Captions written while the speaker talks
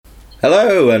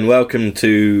Hello and welcome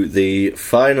to the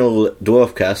final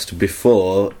Dwarfcast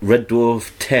before Red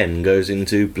Dwarf 10 goes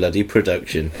into bloody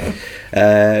production.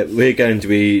 We're going to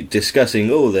be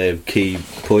discussing all the key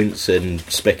points and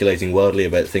speculating wildly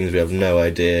about things we have no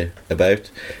idea about,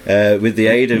 with the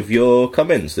aid of your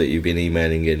comments that you've been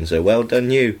emailing in, so well done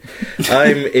you.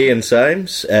 I'm Ian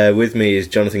Symes, with me is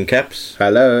Jonathan Capps.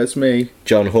 Hello, it's me.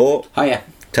 John Hort. Hiya.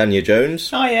 Tanya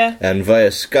Jones. Hiya. And via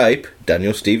Skype,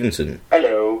 Daniel Stevenson.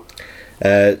 Hello.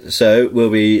 So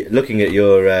we'll be looking at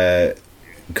your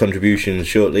contributions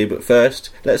shortly, but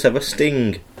first, let's have a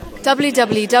sting.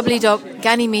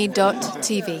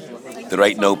 www.ganymede.tv. There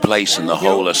ain't no place in the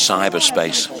whole of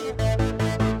cyberspace.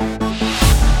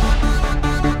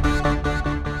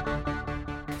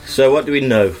 So what do we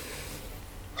know?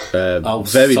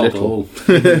 Very little.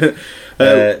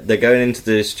 They're going into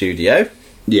the studio.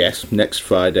 Yes, next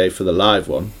Friday for the live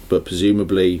one, but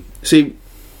presumably... See,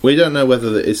 we don't know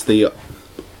whether it's the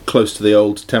close to the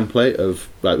old template of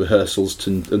like rehearsals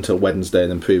until Wednesday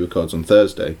and then pre-records on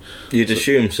Thursday. You'd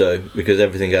assume so, because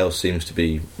everything else seems to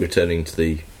be returning to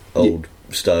the old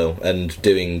style and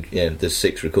doing, the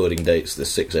 6 recording dates, the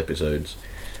 6 episodes.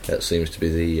 That seems to be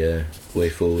the way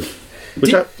forward.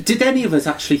 Did any of us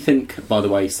actually think, by the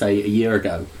way, say a year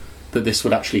ago, that this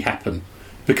would actually happen?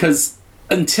 Because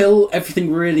until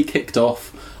everything really kicked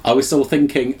off, I was still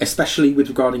thinking, especially with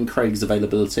regarding Craig's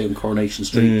availability on Coronation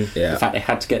Street, the fact they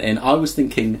had to get in, I was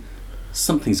thinking,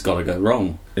 something's got to go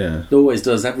wrong. Yeah. It always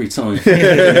does, every time.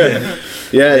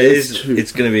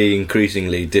 It's going to be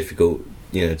increasingly difficult,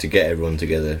 to get everyone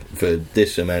together for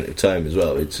this amount of time as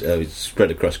well. It's spread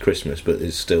across Christmas, but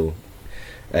it's still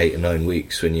 8 or 9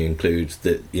 weeks when you include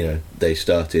that, they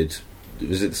started...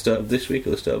 Was it the start of this week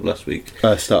or the start of last week?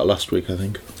 Start of last week, I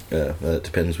think. Well, it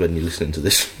depends when you're listening to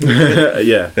this.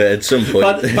 Yeah. At some point.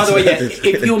 By the way,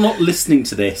 if you're not listening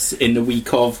to this in the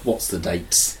week of, what's the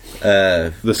dates?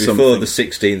 Before the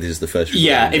 16th is the first recording.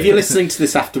 Yeah, if you're listening to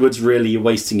this afterwards, really, you're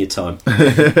wasting your time.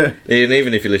 And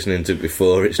even if you're listening to it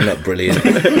before, it's not brilliant.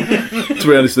 To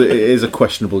be honest, it is a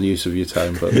questionable use of your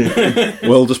time, but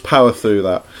we'll just power through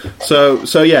that. So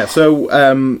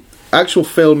actual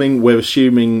filming, we're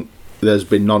assuming there's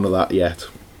been none of that yet.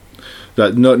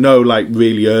 No, like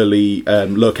really early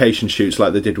location shoots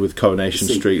like they did with Coronation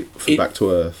Street for Back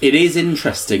to Earth. It is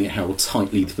interesting how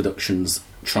tightly the production's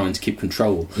trying to keep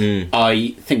control.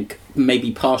 I think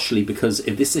maybe partially because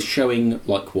if this is showing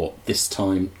this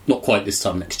time, not quite this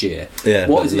time next year. Yeah,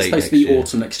 what is it supposed to be? Year.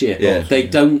 Autumn next year. Yeah. They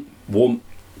don't want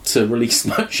to release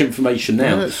much information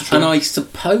now, and I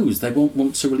suppose they won't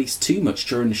want to release too much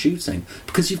during the shooting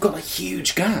because you've got a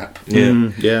huge gap.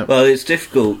 Yeah. Well, it's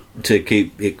difficult to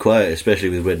keep it quiet, especially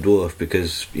with Red Dwarf,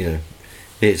 because you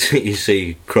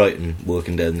see Crichton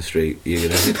walking down the street, you're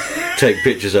going to take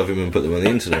pictures of him and put them on the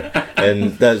internet,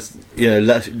 and that's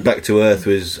Back to Earth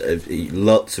was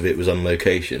lots of it was on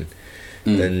location.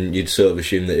 And you'd sort of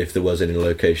assume that if there was any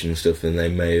location stuff, then they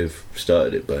may have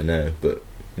started it by now, but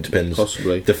it depends.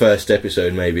 Possibly. The first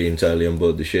episode may be entirely on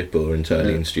board the ship or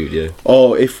entirely in studio.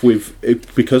 Or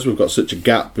because we've got such a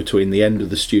gap between the end of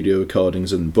the studio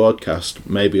recordings and the broadcast,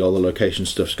 maybe all the location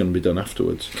stuff's going to be done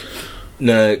afterwards.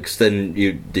 No, because then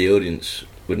the audience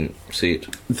wouldn't see it.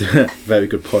 Very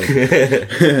good point.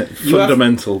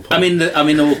 Fundamental point.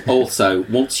 Also,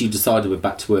 once you decided with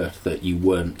Back to Earth that you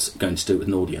weren't going to do it with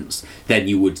an audience, then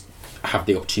you would have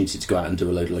the opportunity to go out and do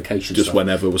a load of location just stuff.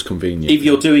 Whenever was convenient. If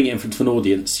you're doing it in front of an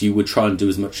audience, you would try and do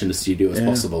as much in the studio as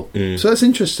possible. So that's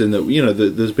interesting that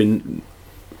there's been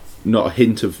not a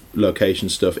hint of location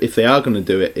stuff. If they are going to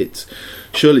do it,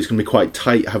 surely it's going to be quite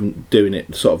tight doing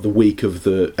it sort of the week of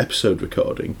the episode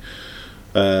recording.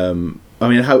 When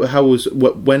was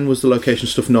the location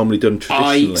stuff normally done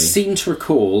traditionally? I seem to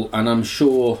recall, and I'm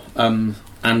sure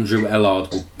Andrew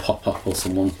Ellard will pop up or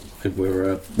someone if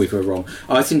we're wrong.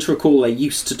 I seem to recall they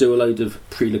used to do a load of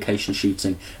pre-location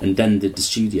shooting and then did the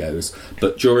studios,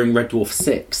 but during Red Dwarf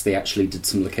 6 they actually did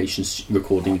some location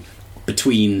recording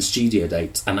between studio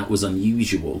dates, and that was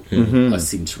unusual. I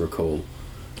seem to recall.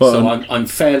 Well, so I'm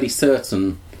fairly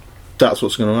certain that's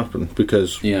what's going to happen,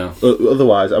 because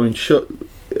otherwise,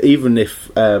 even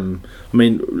if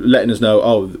letting us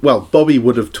know, Bobby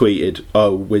would have tweeted,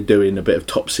 we're doing a bit of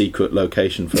top secret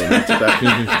location filming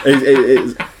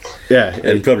today.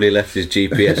 And probably left his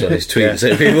GPS on his tweet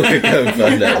so people could go and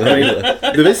find out.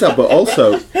 There is that, but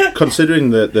also considering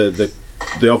the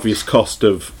obvious cost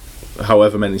of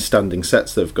however many standing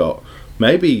sets they've got,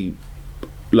 maybe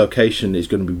location is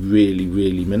going to be really,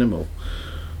 really minimal.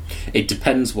 It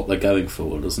depends what they're going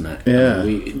for, doesn't it? Yeah.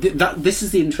 This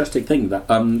is the interesting thing that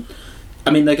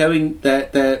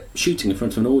they're shooting in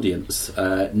front of an audience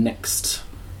next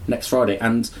Friday,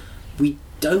 and we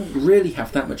don't really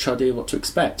have that much idea what to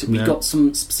expect. We got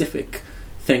some specific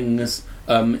things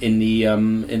in the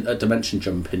in a Dimension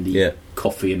Jump in the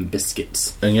coffee and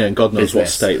biscuits, and God knows what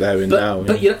state they're in now.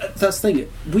 But that's the thing.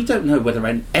 We don't know whether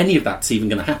any of that's even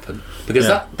going to happen, because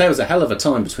there was a hell of a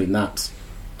time between that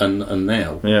and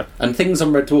now. Yeah. And things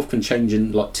on Red Dwarf can change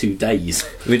in like 2 days.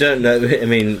 We don't know. I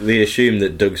mean, we assume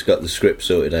that Doug's got the script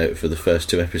sorted out for the first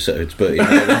 2 episodes, but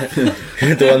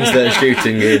the ones that are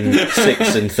shooting in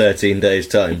 6 and 13 days'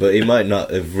 time. But he might not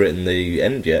have written the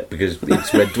end yet, because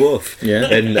it's Red Dwarf.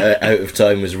 And Out of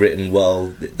Time was written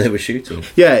while they were shooting.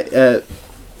 Yeah.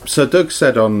 So Doug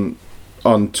said on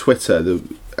Twitter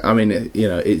that, I mean,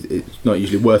 it's not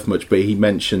usually worth much, but he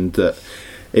mentioned that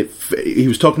he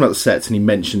was talking about the sets, and he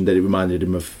mentioned that it reminded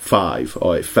him of 5,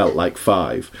 or it felt like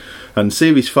 5. And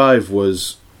Series 5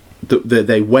 was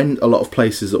they went a lot of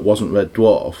places that wasn't Red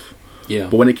Dwarf. Yeah.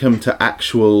 But when it came to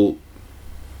actual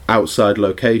outside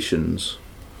locations,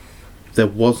 there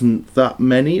wasn't that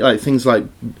many. Like things like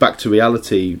Back to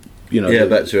Reality.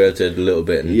 Back to Reality had a little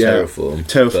bit, and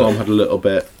Terraform had a little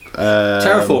bit.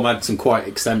 Terraform had some quite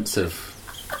extensive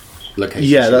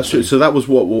locations. Yeah, that's true. So that was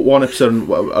what one episode,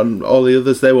 and all the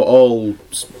others, they were all,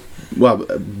 well,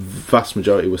 vast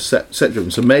majority was set driven.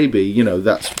 So maybe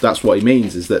that's what he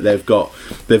means, is that they've got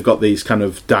these kind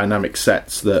of dynamic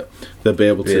sets that they'll be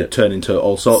able to turn into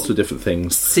all sorts of different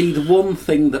things. See, the one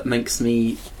thing that makes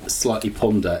me slightly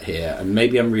ponder here, and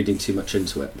maybe I'm reading too much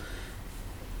into it,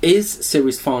 is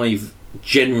Series 5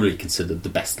 generally considered the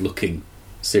best looking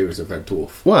series of Red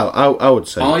Dwarf? Well, I would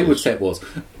say it was.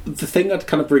 The thing I'd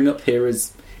kind of bring up here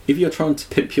is, if you're trying to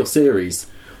pimp your series,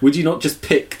 would you not just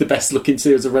pick the best looking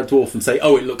series of Red Dwarf and say,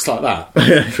 oh, it looks like that?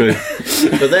 True.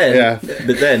 But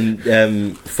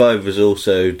then 5 was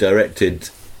also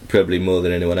directed probably more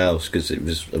than anyone else, because it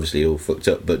was obviously all fucked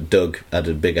up, but Doug had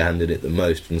a bigger hand in it than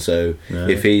most, and so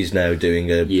if he's now doing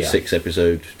a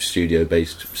 6-episode studio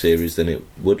based series, then it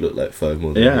would look like 5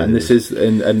 more than and this is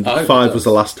and 5 was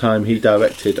the last time he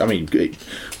directed. I mean,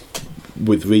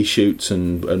 with reshoots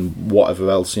and whatever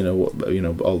else, all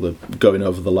the going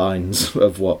over the lines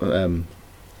of what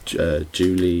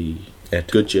Julie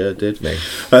Goodyear did.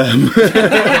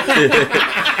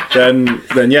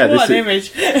 Then yeah, what an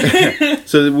image.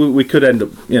 So we could end up,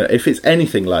 if it's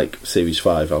anything like Series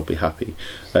 5, I'll be happy,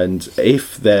 and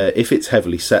if it's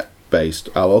heavily set based,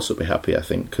 I'll also be happy, I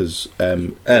think, because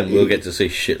and we'll get to see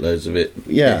shitloads of it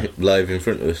live in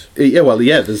front of us.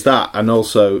 There's that, and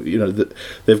also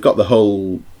they've got the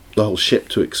whole ship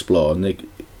to explore, and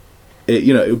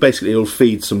it'll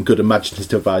feed some good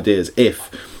imaginative ideas if,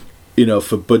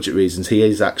 for budget reasons, he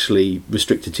is actually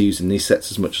restricted to using these sets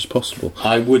as much as possible.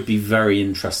 I would be very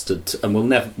interested, and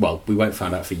we won't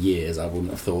find out for years, I wouldn't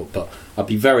have thought, but I'd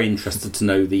be very interested to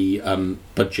know the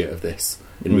budget of this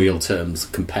in real terms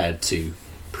compared to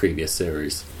previous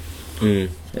series. Or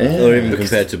even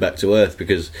compared to Back to Earth,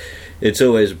 because it's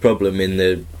always a problem in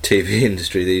the TV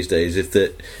industry these days, if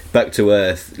that Back to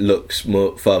Earth looks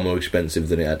far more expensive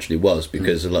than it actually was,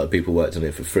 because a lot of people worked on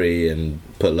it for free and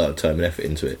put a lot of time and effort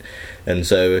into it, and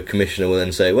so a commissioner will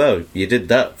then say, well, you did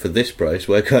that for this price,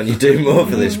 why can't you do more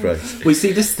for this price? Well,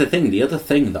 see, this is the thing. The other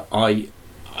thing that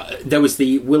there was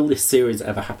will this series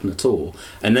ever happen at all?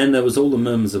 And then there was all the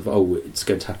murmurs of, it's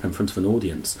going to happen in front of an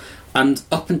audience. And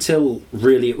up until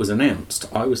really it was announced,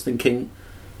 I was thinking,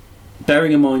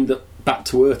 bearing in mind that Back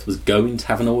to Earth was going to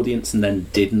have an audience and then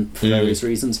didn't for various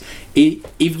reasons, if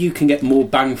you can get more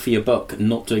bang for your buck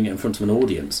not doing it in front of an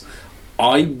audience,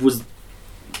 I was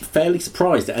fairly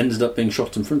surprised it ended up being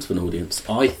shot in front of an audience.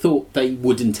 I thought they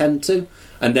would intend to,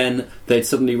 and then they'd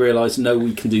suddenly realise, no,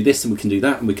 we can do this and we can do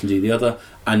that and we can do the other,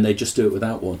 and they just do it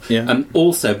without one.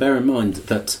 Also, bear in mind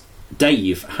that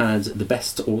Dave had the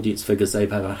best audience figures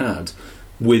they've ever had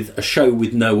with a show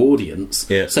with no audience.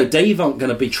 So Dave aren't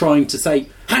going to be trying to say,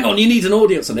 hang on, you need an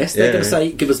audience on this. They're going to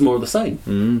say, give us more of the same.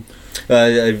 And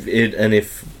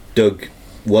if Doug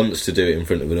wants to do it in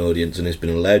front of an audience and has been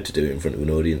allowed to do it in front of an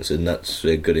audience, and that's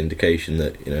a good indication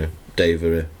that Dave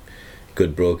are a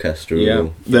good broadcaster.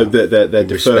 They're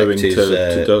deferring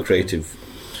to Doug. Creative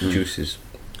juices.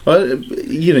 Well,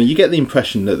 you get the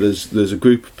impression that there's a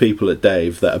group of people at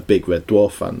Dave that are big Red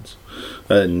Dwarf fans,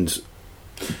 and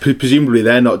presumably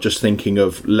they're not just thinking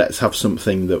of let's have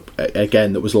something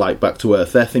that was like Back to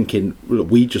Earth. They're thinking,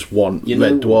 we just want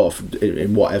Red Dwarf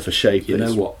in whatever shape. You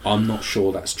know what? I'm not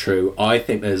sure that's true. I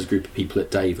think there's a group of people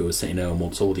at Dave who are sitting there and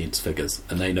wants audience figures,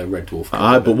 and they know Red Dwarf.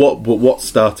 But what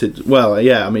started? Well,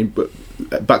 yeah, I mean, but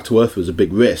Back to Earth was a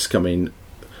big risk. I mean,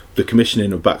 the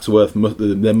commissioning of Back to Earth,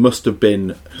 there must have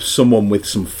been someone with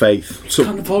some faith,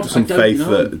 some faith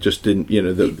that just didn't,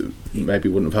 that maybe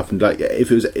wouldn't have happened. Like if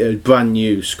it was a brand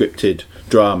new scripted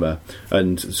drama,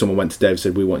 and someone went to Dave and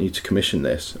said, "We want you to commission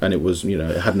this," and it was,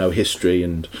 it had no history,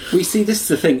 and we see this is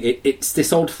the thing. It's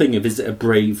this old thing of, is it a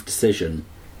brave decision,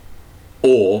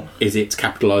 or is it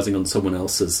capitalising on someone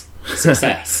else's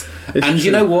success? And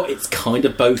you know what? It's kind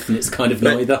of both, and it's kind of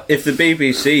neither. If the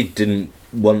BBC didn't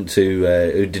want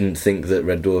to, who didn't think that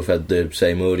Red Dwarf had the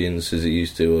same audience as it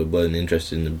used to, or weren't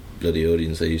interested in the bloody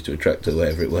audience they used to attract, or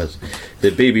whatever it was,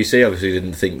 the BBC obviously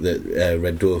didn't think that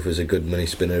Red Dwarf was a good money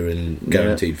spinner and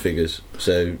guaranteed figures.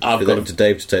 So for them to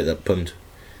Dave to take that punt.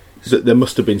 So there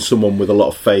must have been someone with a lot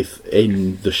of faith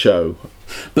in the show.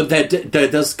 But there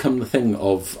does come the thing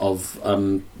of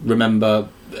remember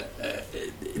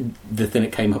the thing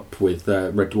that came up with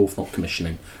Red Dwarf not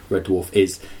commissioning Red Dwarf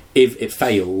is, if it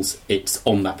fails, it's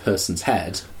on that person's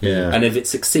head, and if it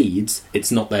succeeds, it's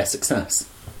not their success.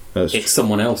 It's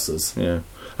someone else's. Yeah,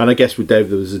 and I guess with Dave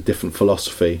there was a different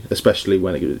philosophy, especially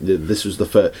when this was the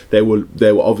first. They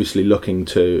were obviously looking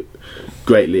to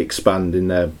greatly expand in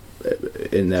their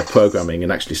programming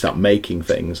and actually start making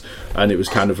things, and it was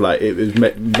kind of like it was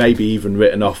maybe even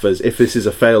written off as, if this is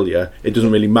a failure, it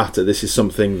doesn't really matter, this is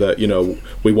something that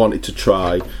we wanted to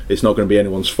try, it's not going to be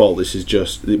anyone's fault, this is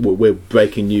just, we're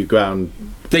breaking new ground.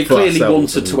 They clearly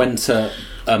wanted to enter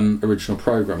original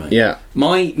programming. Yeah,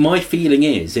 my feeling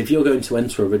is, if you're going to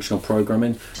enter original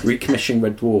programming, recommissioning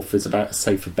Red Dwarf is about as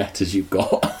safe a bet as you've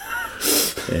got.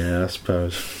 Yeah, I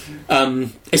suppose.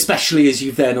 Especially as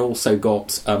you've then also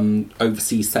got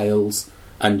overseas sales,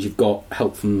 and you've got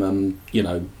help from,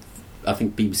 I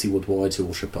think BBC Worldwide, who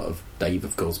will ship out of Dave,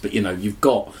 of course, but you've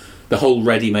got the whole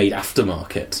ready-made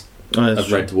aftermarket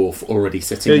of Red Dwarf already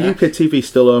sitting there. UK TV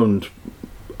still owned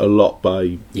a lot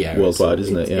by Worldwide,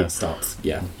 isn't it? It starts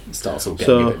all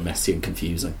getting a bit messy and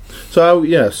confusing. So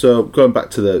going back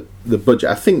to the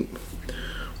budget, I think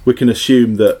we can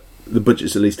assume that the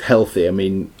budget's at least healthy. I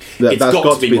mean, that's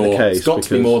got to be the case. It's got to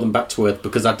be more than Back to Earth,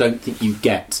 because I don't think you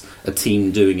get a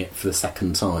team doing it for the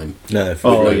second time. No.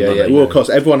 Well, of course,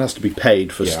 everyone has to be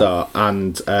paid for a start,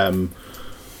 and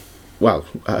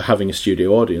having a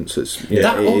studio audience,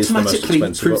 that automatically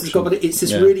proves the but it's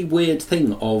this really weird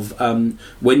thing of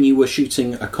when you were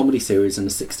shooting a comedy series in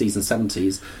the 60s and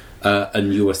 70s.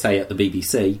 And you were, say, at the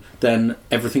BBC, then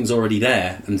everything's already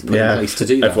there and put in place to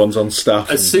do that. Everyone's on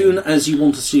staff. As soon as you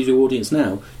want a studio audience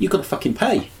now, you've got to fucking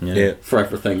pay for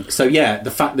everything. So, the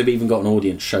fact they've even got an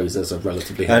audience shows there's a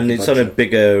relatively healthy and it's budget. on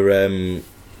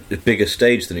a bigger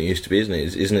stage than it used to be, isn't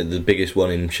it? Isn't it the biggest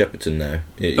one in Shepperton now?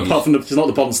 Apart from it's not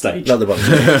the Bond stage. Not the Bond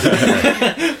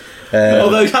stage.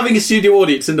 Although having a studio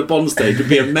audience in the Bond stage would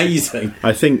be amazing.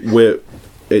 I think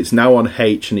it's now on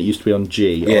H and it used to be on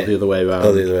G, or the other way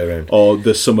around. Or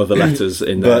there's some other letters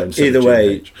in there. But either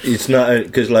way, it's not,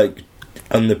 because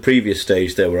on the previous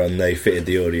stage they fitted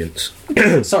the audience.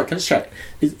 Sorry, can I just check?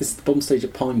 Is the Bond stage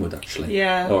at Pinewood, actually?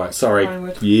 Yeah. All right, sorry.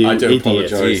 Pinewood. I do idiot.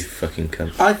 apologise. You fucking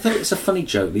cunt. I thought it's a funny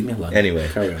joke. Leave me alone. Anyway.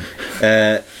 Carry on.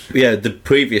 The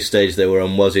previous stage they were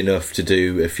on was enough to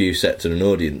do a few sets and an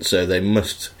audience, so they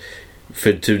must,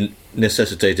 to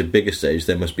necessitate a bigger stage,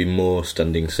 there must be more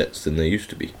standing sets than there used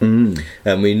to be.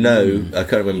 And we know, I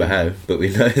can't remember how, but we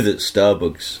know that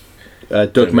Starbucks...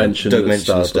 Doug mentioned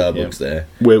Starbucks there.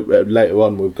 Later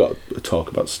on we've got a talk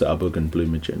about Starbug and Blue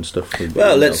Midget and stuff.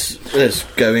 Well, let's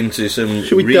go into some...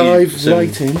 Should we dive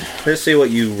right in? Let's see what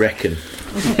you reckon.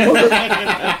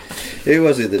 Who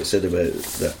was it that said about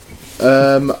that?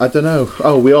 I don't know.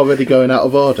 Oh, we're already going out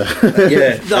of order.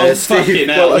 Yeah. Fucking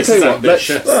hell, well, this is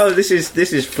ambitious. Well, this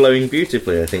is flowing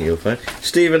beautifully, I think you'll find.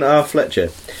 Stephen R. Fletcher.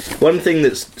 One thing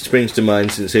that springs to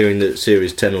mind since hearing that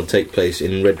Series 10 will take place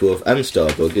in Red Dwarf and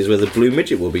Starbug is whether Blue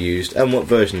Midget will be used and what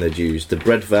version they'd use, the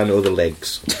bread van or the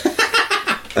legs.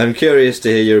 I'm curious to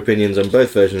hear your opinions on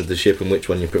both versions of the ship and which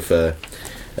one you prefer.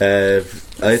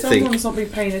 Someone's not been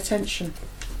paying attention.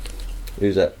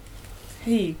 Who's that?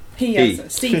 He has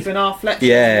it. Stephen R. Fletcher.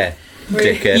 Yeah.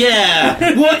 Dickhead.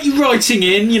 Yeah, what are you writing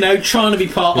in, trying to be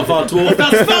part of our dwarf?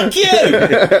 That's fuck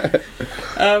you!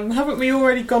 Haven't we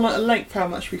already gone at a length how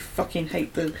much we fucking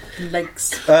hate the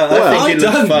legs? I think it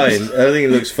looks fine. I think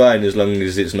it looks fine as long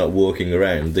as it's not walking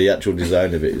around. The actual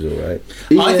design of it is alright.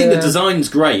 Yeah. I think the design's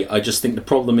great. I just think the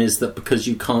problem is that because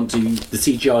you can't do... The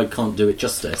CGI can't do it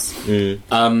justice.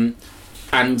 And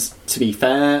to be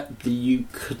fair, you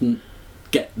couldn't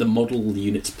get the model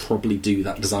units to probably do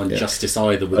that design justice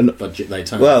either with the budget they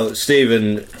have. Well,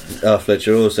 Stephen R.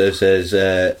 Fletcher also says,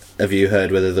 have you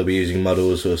heard whether they'll be using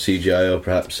models or CGI or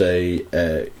perhaps a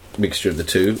mixture of the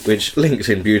two, which links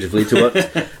in beautifully to what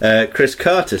Chris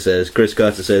Carter says. Chris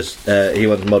Carter says he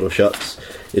wants model shots.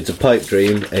 It's a pipe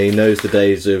dream, and he knows the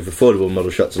days of affordable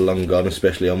model shots are long gone,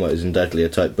 especially on what is undoubtedly a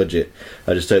tight budget.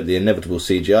 I just hope the inevitable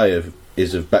CGI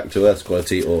is of Back to Earth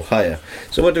quality or higher.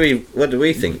 So what do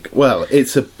we think? Well,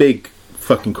 it's a big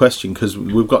fucking question because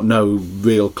we've got no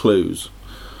real clues.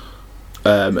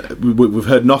 We've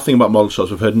heard nothing about model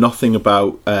shots. We've heard nothing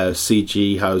about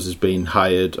CG houses being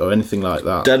hired or anything like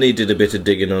that. Danny did a bit of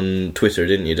digging on Twitter,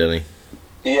 didn't you, Danny?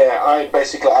 Yeah, I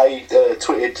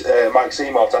tweeted Mike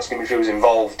Seymour to ask him if he was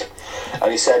involved,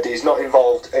 and he said he's not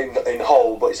involved in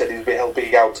whole, but he said he'll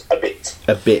be out a bit.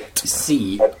 A bit.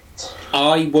 See,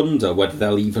 I wonder whether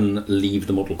they'll even leave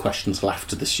the model question till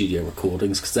after the studio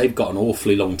recordings, because they've got an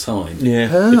awfully long time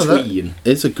between.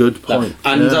 It's a good point.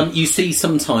 And you see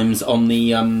sometimes on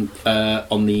the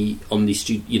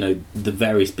the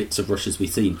various bits of rushes we've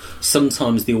seen,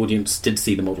 sometimes the audience did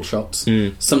see the model shots,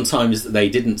 sometimes they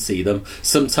didn't see them,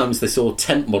 sometimes they saw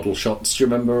tent model shots. Do you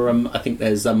remember? I think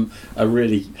there's a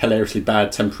really hilariously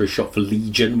bad temporary shot for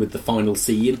Legion with the final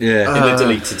scene in the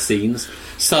deleted scenes.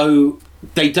 So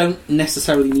they don't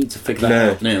necessarily need to figure that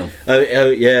out now.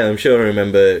 Yeah, I'm sure I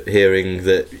remember hearing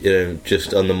that,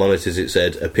 just on the monitors it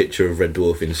said a picture of Red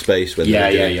Dwarf in space when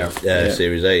they were doing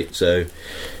Series 8. So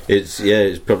it's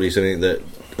probably something that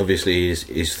obviously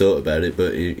he's thought about it,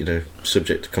 but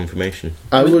subject to confirmation.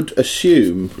 I would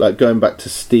assume, like going back to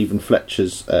Stephen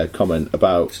Fletcher's comment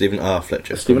about Stephen R.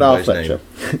 Fletcher,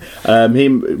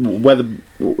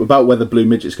 whether Blue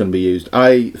Midget's going to be used.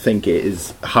 I think it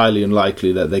is highly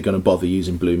unlikely that they're going to bother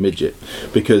using Blue Midget,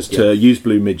 because to use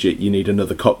Blue Midget you need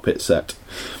another cockpit set.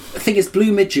 The thing is,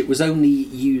 Blue Midget was only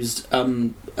used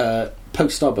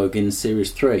post Starbug in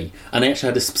Series 3, and they actually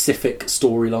had a specific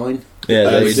storyline.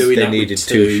 Yeah, they needed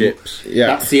two ships. Yeah,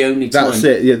 that's the only time. That's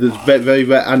it. Yeah, there's very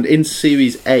rare. And in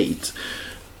Series 8,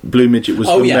 Blue Midget was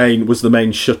the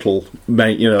main shuttle.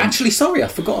 Actually, sorry, I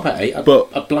forgot about 8. I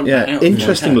blanked that out.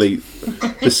 Interestingly,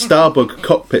 the Starbug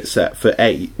cockpit set for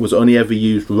 8 was only ever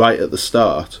used right at the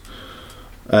start.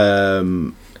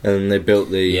 And they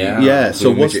built the so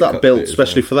was that built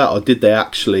especially for that, or did they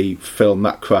actually film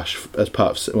that crash as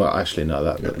part of? Well, actually, no,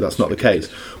 that's not the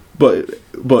case. But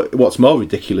what's more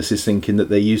ridiculous is thinking that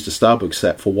they used a Starbug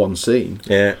set for one scene.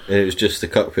 Yeah, and it was just the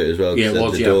cockpit as well. Yeah, it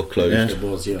was, the door closed. Yeah. It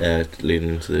was, leading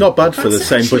into the... Not bad for the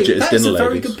same budget as Dinner Ladies. That's a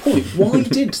very good point. Why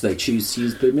did they choose to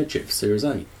use Blue Midget for Series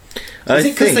 8? Is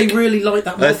it because they really like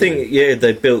that model? I think,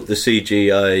 they built the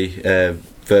CGI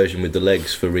version with the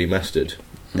legs for remastered.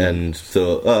 And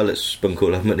thought, let's spunk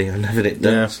all our money on having it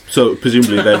done. Yeah. So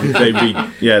presumably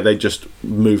they just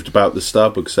moved about the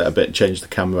Starbug set a bit, changed the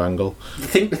camera angle. I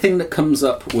think the thing that comes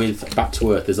up with Back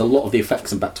to Earth is a lot of the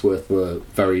effects in Back to Earth were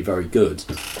very, very good.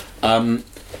 The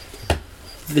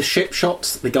ship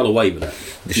shots, they got away with it.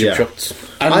 The ship shots.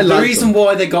 And the reason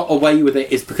why they got away with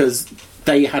it is because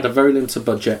they had a very limited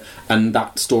budget, and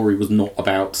that story was not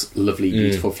about lovely,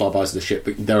 beautiful flybys of the ship,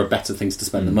 but there are better things to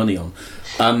spend the money on.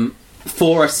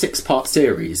 For a 6-part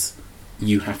series,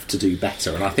 you have to do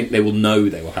better, and I think they will know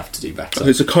they will have to do better.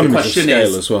 There's economies of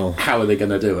scale as well. How are they going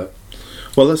to do it?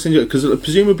 Well, that's interesting, because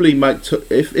presumably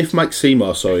if Mike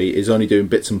Seymour, is only doing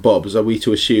bits and bobs, are we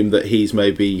to assume that he's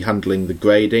maybe handling the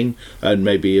grading and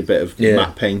maybe a bit of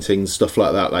matte painting, stuff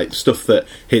like that, like stuff that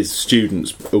his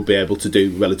students will be able to do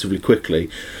relatively quickly?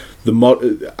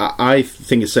 I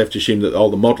think it's safe to assume that all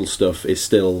the model stuff is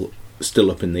still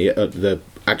up in the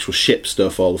actual ship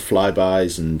stuff, all the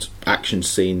flybys and action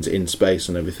scenes in space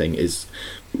and everything is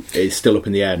still up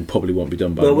in the air and probably won't be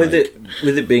done by with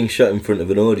it being shot in front of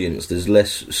an audience, there's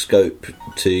less scope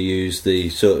to use the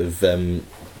sort of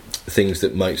things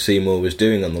that Mike Seymour was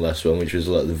doing on the last one, which was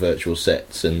a lot of the virtual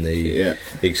sets and the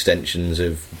extensions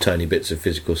of tiny bits of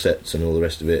physical sets and all the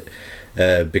rest of it,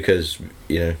 because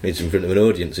it's in front of an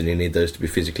audience and you need those to be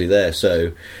physically there.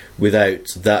 So without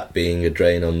that being a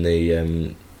drain on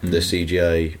the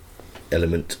CGI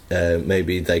element,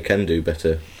 maybe they can do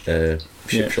better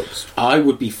ship shots. I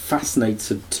would be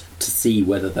fascinated to see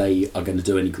whether they are going to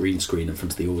do any green screen in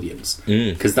front of the audience,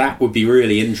 because that would be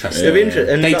really interesting.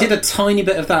 They did a tiny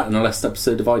bit of that in the last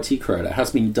episode of IT Crowd. It has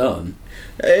been done,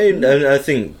 and I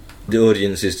think the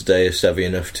audiences today are savvy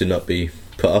enough to not be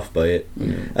put off by it.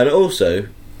 And also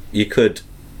you could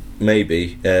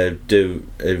maybe do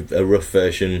a rough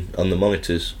version on the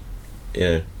monitors,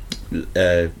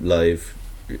 live,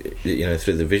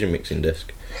 through the vision mixing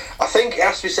disc. I think it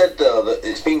has to be said though that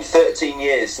it's been 13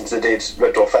 years since they did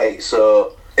Red Dwarf 8,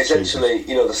 so essentially,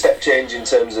 the step change in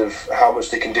terms of how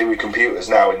much they can do with computers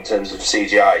now in terms of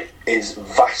CGI is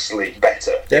vastly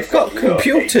better. They've got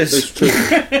computers. It's true.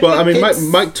 Well, I mean,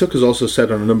 Mike Tucker's also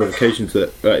said on a number of occasions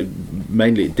that,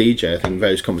 mainly at DJ, I think, in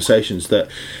various conversations, that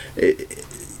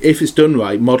if it's done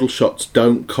right, model shots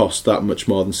don't cost that much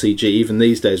more than CG, even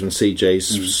these days when CG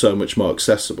is so much more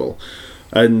accessible.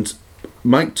 And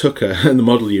Mike Tucker and the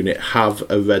model unit have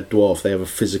a red dwarf. They have a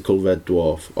physical red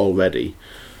dwarf already.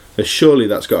 So surely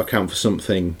that's got to count for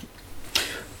something.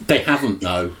 They haven't,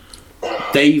 though.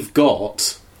 They've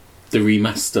got the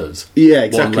remastered. Yeah,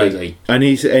 exactly. One ready. And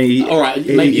all right,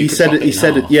 maybe he said it. He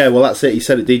said it. Yeah, well, that's it. He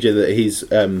said at DJ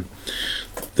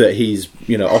that he's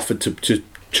offered to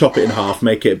chop it in half,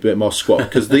 make it a bit more squat,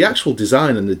 because the actual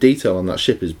design and the detail on that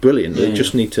ship is brilliant. They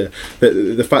just need to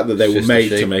the fact that they were made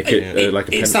to make it like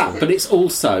a it's pencil. that, but it's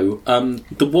also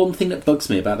the one thing that bugs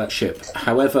me about that ship,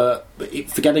 however,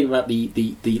 forgetting about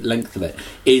the length of it,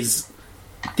 is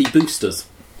the boosters.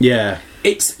 Yeah,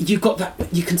 It's you've got that.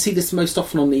 You can see this most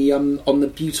often on the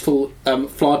beautiful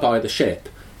flyby of the ship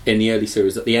in the early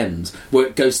series at the end, where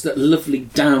it goes to that lovely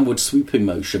downward swooping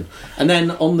motion, and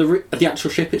then on the actual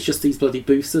ship, it's just these bloody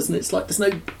boosters, and it's like there's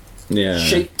no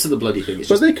shape to the bloody thing. It's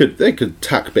but just, they could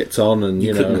tack bits on, and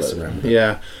you could mess around.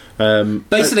 Yeah.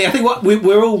 Basically, I think what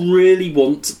we're all really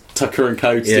want Tucker and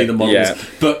Co to do the models,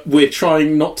 but we're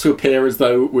trying not to appear as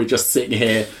though we're just sitting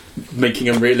here making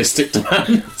unrealistic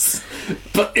demands.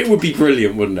 But it would be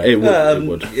brilliant, wouldn't it? It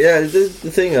would. Yeah, the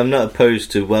thing, I'm not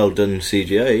opposed to well done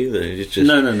CGI either. It's just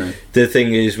No. The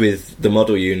thing is with the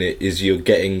model unit is you're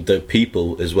getting the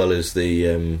people as well as the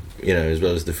as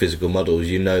well as the physical models.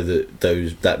 You know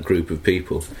that group of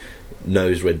people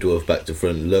knows Red Dwarf back to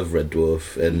front, love Red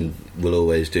Dwarf, and will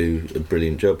always do a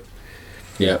brilliant job.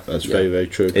 Yeah, that's very, very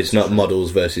true. It's not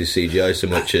models versus CGI so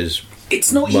much as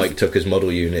it's not Mike Tucker's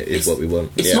model unit is what we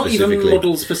want. It's not even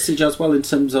models for CGI as well, in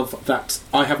terms of that.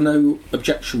 I have no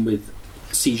objection with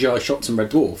CGI shots in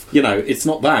Red Dwarf. It's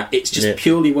not that. It's just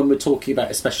purely when we're talking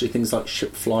about especially things like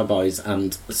ship flybys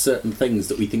and certain things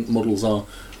that we think models are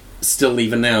still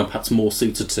even now perhaps more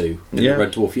suited to in the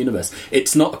Red Dwarf universe.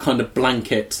 It's not a kind of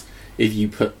blanket, if you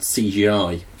put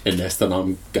CGI in this, then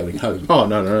I'm going home. Oh,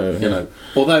 no.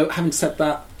 Although, having said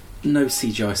that, no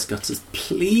CGI scutters,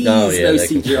 please.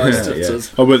 CGI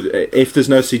scutters. Oh, but if there's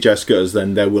no CGI scutters,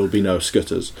 then there will be no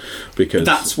scutters, because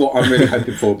that's what I'm really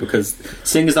hoping for. Because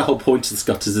seeing as the whole point of the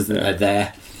scutters isn't they're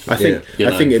there. I think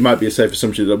it might be a safe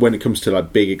assumption that when it comes to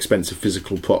like big, expensive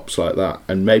physical props like that,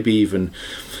 and maybe even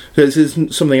there's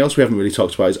something else we haven't really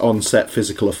talked about is on-set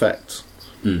physical effects.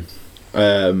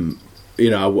 I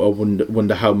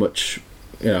wonder how much.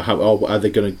 How are they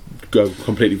going to go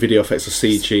completely video effects or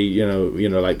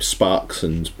CG? Like sparks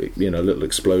and little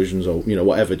explosions or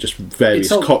whatever, just various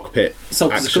cockpit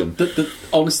action.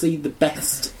 Honestly, the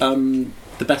best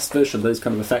version of those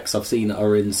kind of effects I've seen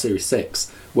are in Series 6,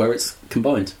 where it's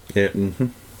combined. Yeah,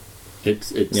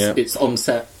 it's on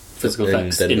set physical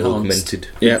effects then enhanced. Augmented.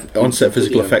 Yeah, on set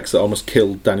physical effects that almost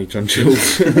killed Danny John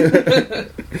Jules.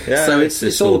 So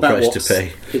it's all about what's to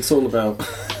pay. It's all about.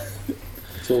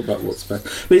 It's all about what's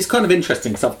best. But it's kind of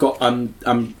interesting because I've got I'm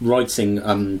writing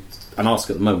an ask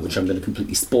at the moment, which I'm going to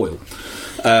completely spoil.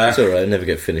 It's all right. I never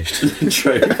get finished.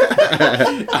 True.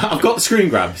 I've got the screen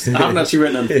grabs. I haven't actually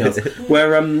written anything else.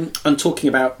 Where I'm talking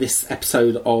about this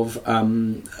episode of It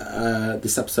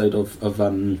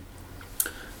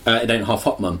Ain't Half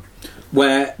Hot Mum,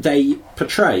 where they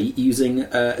portray using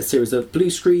a series of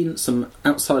blue screen, some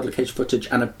outside location footage,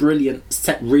 and a brilliant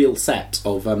real set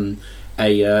of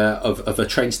a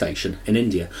train station in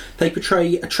India. They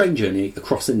portray a train journey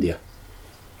across India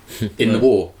in the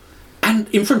war, and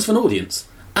in front of an audience,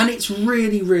 and it's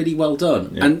really, really well done.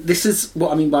 Yeah. And this is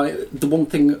what I mean by the one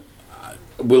thing.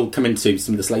 We'll come into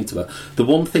some of this later, but the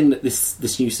one thing that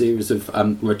this new series of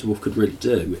Red Dwarf could really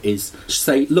do is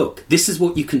say, look, this is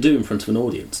what you can do in front of an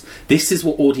audience. This is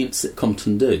what audience sitcom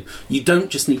can do. You don't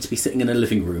just need to be sitting in a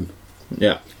living room.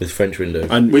 Yeah, with French window.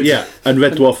 And Red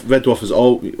Dwarf is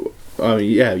all. You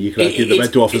could argue that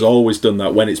Red Dwarf has always done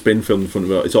that when it's been filmed in front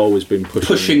of it. It's always been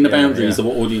pushing the boundaries of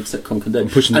what audience sitcom can do,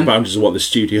 and pushing the boundaries of what the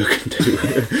studio can do.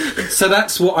 So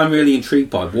that's what I'm really intrigued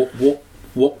by.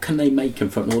 What can they make in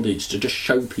front of an audience to just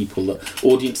show people that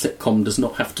audience sitcom does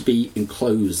not have to be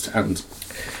enclosed and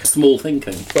small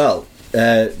thinking? Well,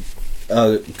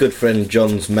 our good friend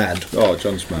John's mad. Oh,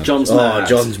 John's mad. John's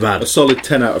mad. A solid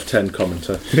 10 out of 10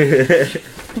 commenter.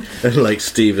 Like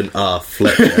Stephen R.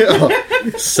 Fletcher.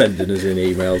 Sending us in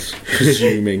emails,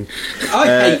 presuming. I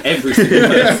hate every single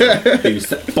person who's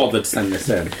bothered sending this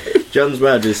in. John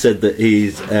Smaud has said that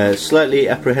he's slightly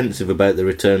apprehensive about the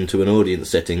return to an audience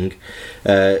setting.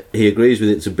 He agrees with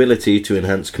its ability to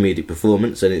enhance comedic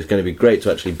performance, and it's going to be great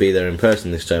to actually be there in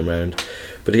person this time round.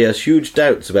 But he has huge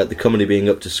doubts about the comedy being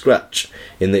up to scratch,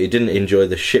 in that he didn't enjoy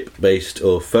the ship-based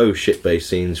or faux ship-based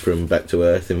scenes from Back to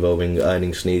Earth involving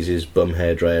ironing sneezes, bum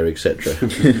hairdryer, etc.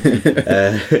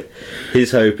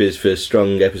 His hope is for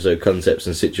strong episode concepts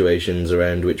and situations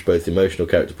around which both emotional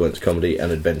character points, comedy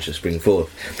and adventure spring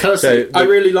forth. Can I say, I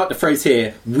really like the phrase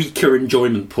here, weaker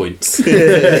enjoyment points.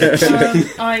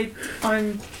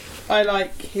 I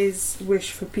like his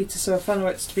wish for Peter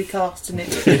Serafinowicz to be cast in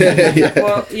it.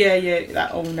 Well, yeah,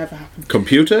 that will never happen.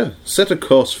 Computer, set a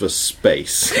course for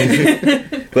space.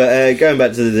 But going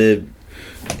back to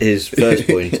his first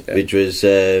point, which was,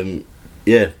 I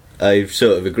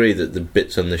sort of agree that the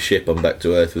bits on the ship on Back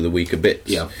to Earth were the weaker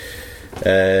bits. Yeah.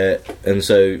 And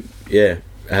so, yeah.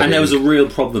 And there was a real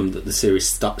problem that the series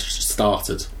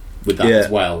started with that as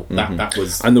well. That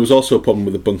was, and there was also a problem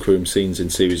with the bunk room scenes in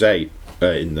Series 8.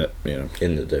 In that they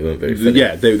weren't very funny.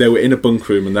 Yeah, they were in a bunk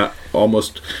room, and that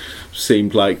almost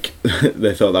seemed like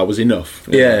they thought that was enough.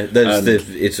 Yeah,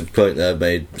 it's a point that I've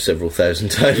made several thousand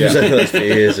times over the last few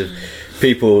years.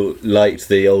 People liked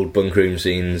the old bunk room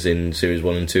scenes in Series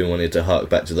 1 and 2 and wanted to hark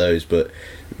back to those, but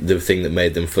the thing that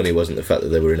made them funny wasn't the fact that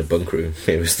they were in a bunk room,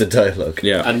 it was the dialogue.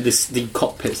 Yeah. And the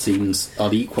cockpit scenes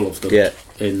are the equal of them. Yeah.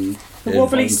 The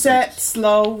wobbly sets,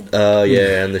 lol. Oh,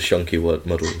 yeah, and the shonky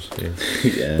models. Yeah.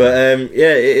 Yeah. But,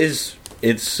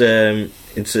 it's a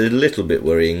little bit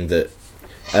worrying that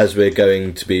as we're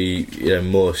going to be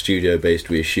more studio-based,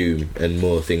 we assume, and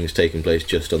more things taking place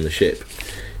just on the ship,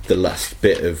 the last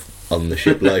bit of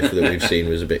on-the-ship life that we've seen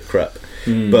was a bit crap.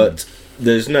 But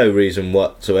there's no reason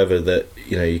whatsoever that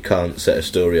you can't set a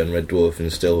story on Red Dwarf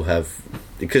and still have...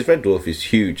 Because Red Dwarf is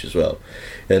huge as well,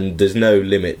 and there's no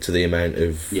limit to the amount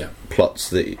of plots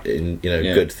that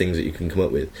good things that you can come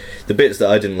up with. The bits that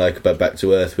I didn't like about Back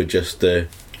to Earth were just the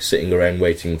sitting around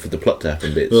waiting for the plot to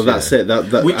happen bits. Well, that's it.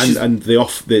 And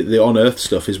the on Earth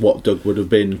stuff is what Doug would have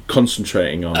been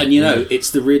concentrating on. And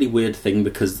it's the really weird thing,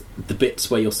 because the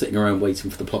bits where you're sitting around waiting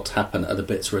for the plot to happen are the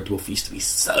bits Red Dwarf used to be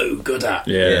so good at.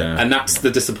 Yeah. And that's the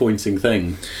disappointing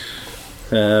thing.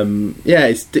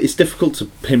 It's difficult to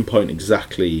pinpoint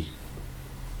exactly,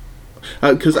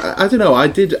 because I don't know. I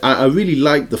really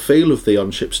liked the feel of the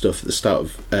on-ship stuff at the start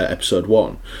of episode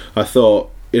 1. I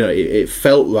thought it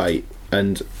felt right,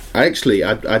 and I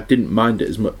didn't mind it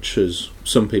as much as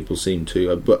some people seem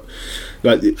to. But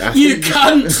I you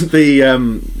can't. Just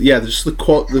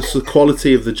the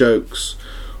quality of the jokes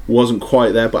wasn't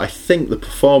quite there. But I think the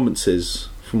performances,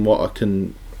 from what I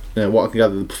can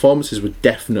gather, the performances were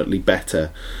definitely better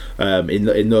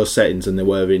in those settings than they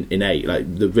were in 8.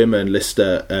 Like the Rimmer and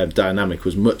Lister dynamic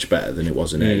was much better than it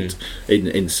was in 8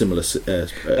 in similar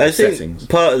I settings. Think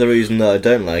part of the reason that I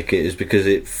don't like it is because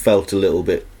it felt a little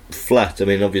bit flat. I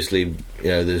mean, obviously,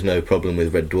 there's no problem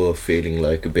with Red Dwarf feeling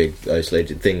like a big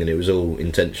isolated thing, and it was all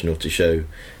intentional to show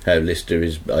how Lister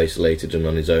is isolated and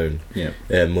on his own,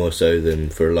 more so than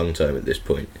for a long time at this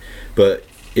point. But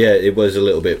yeah, it was a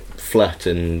little bit flat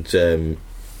and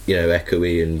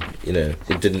echoey, and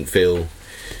it didn't feel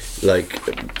like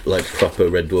proper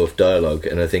Red Dwarf dialogue.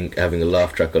 And I think having a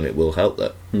laugh track on it will help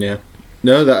that. Yeah,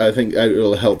 no, that I think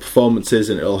it'll help performances,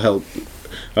 and it'll help.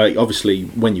 Obviously,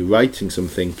 when you're writing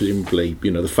something, presumably,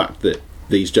 the fact that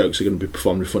these jokes are going to be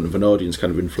performed in front of an audience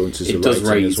kind of influences the writing as well. It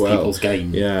does raise people's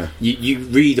game. Yeah, you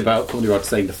read about comedy writers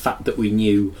saying the fact that we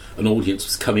knew an audience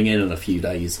was coming in a few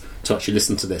days to actually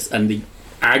listen to this, and the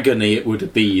agony it would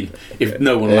have been if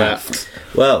no one laughed.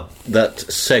 Well, that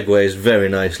segues very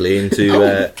nicely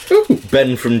into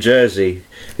Ben from Jersey,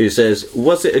 who says,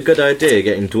 was it a good idea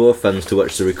getting Dwarf fans to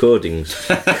watch the recordings?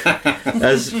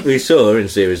 As we saw in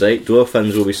Series 8, Dwarf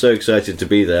fans will be so excited to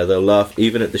be there they'll laugh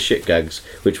even at the shit gags,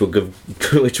 which will give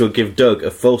Doug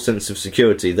a full sense of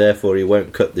security, therefore he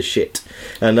won't cut the shit.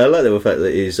 And I like the fact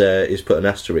that he's put an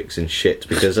asterisk in shit,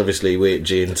 because obviously we at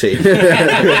G&T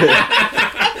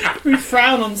we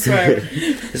frown on swearing.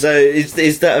 So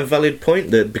is that a valid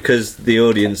point, that because the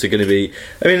audience are going to be...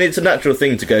 I mean, it's a natural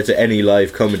thing to go to any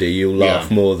live comedy, you'll laugh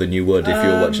more than you would if you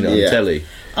were watching it on telly.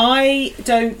 I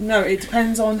don't know. It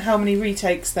depends on how many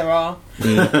retakes there are.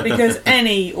 Because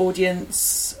any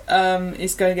audience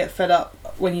is going to get fed up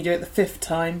when you do it the 5th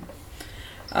time.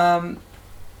 I'm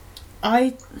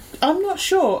not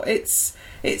sure. It's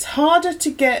harder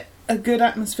to get a good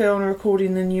atmosphere on a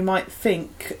recording than you might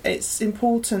think. It's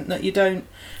important that you don't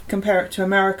compare it to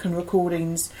American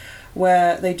recordings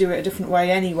where they do it a different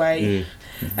way anyway,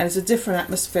 and it's a different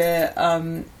atmosphere.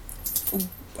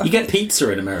 You get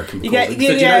pizza in American You recordings. get,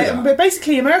 Did you know that? but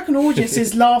basically American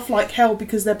audiences laugh like hell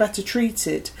because they're better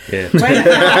treated. Yeah.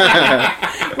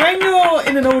 When you're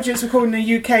in an audience recording in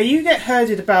the UK, you get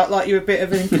herded about like you're a bit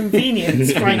of an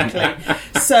inconvenience, frankly.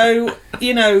 So,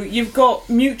 you've got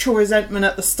mutual resentment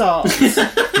at the start,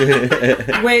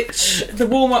 which the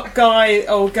warm-up guy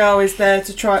or girl is there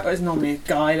to try... Well, it's normally a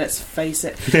guy, let's face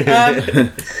it.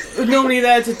 Normally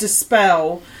there to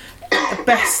dispel the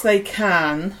best they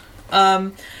can.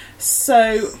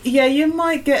 So you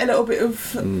might get a little bit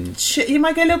of you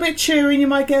might get a little bit of cheering, you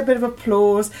might get a bit of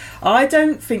applause. I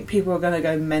don't think people are going to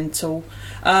go mental.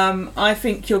 I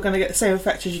think you're going to get the same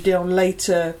effect as you did on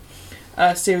later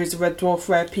series of Red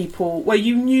Dwarf, where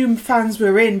you knew fans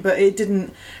were in, but it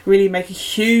didn't really make a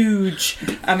huge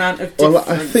amount of difference. Well,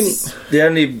 I think the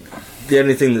only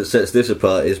thing that sets this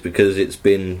apart is because it's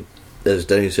been, as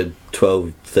Danny said,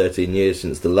 12, 13 years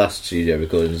since the last studio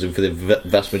recordings, and for the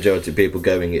vast majority of people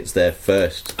going, it's their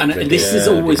first. And this is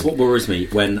always what worries me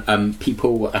when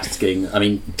people were asking,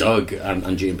 Doug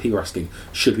and GMP were asking,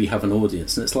 should we have an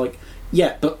audience? And it's like,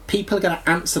 yeah, but people are going to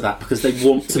answer that because they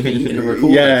want to be in a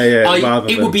recording.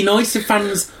 It would be nice if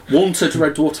fans wanted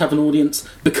Red Dwarf to have an audience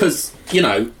because,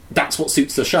 that's what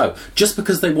suits the show. Just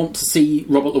because they want to see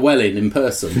Robert Llewellyn in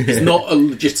person is not a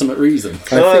legitimate reason.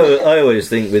 I always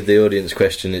think with the audience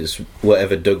question, it's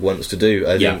whatever Doug wants to do.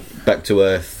 I think Back to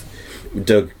Earth,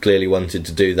 Doug clearly wanted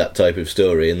to do that type of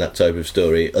story, and that type of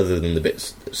story, other than the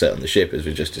bits set on the ship, as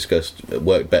we just discussed,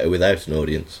 worked better without an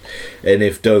audience. And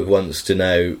if Doug wants to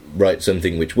now write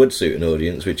something which would suit an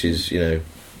audience, which is,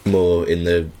 more in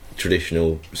the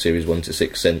traditional series 1 to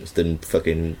 6 sense, then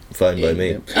fucking fine by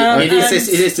me. It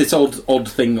is this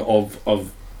odd thing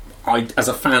of I, as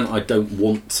a fan, I don't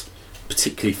want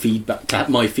particularly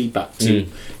my feedback to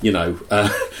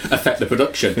affect the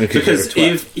production, because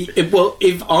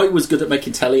if I was good at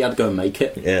making telly, I'd go and make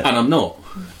it, and I'm not,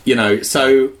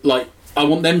 so like I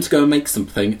want them to go and make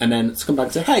something and then to come back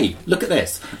and say, hey, look at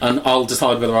this, and I'll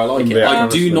decide whether I like it. I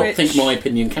do not think my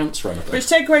opinion counts for anything. Which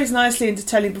segues nicely into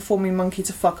telling Performing Monkey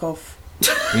to fuck off.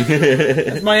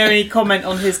 That's my only comment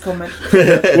on his comment.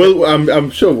 Well,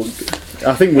 I'm sure.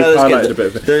 I think we've highlighted a bit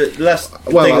of it. The last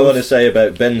thing I want to say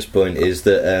about Ben's point is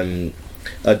that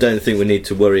I don't think we need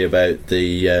to worry about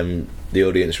the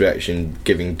audience reaction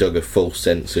giving Doug a false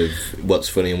sense of what's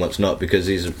funny and what's not, because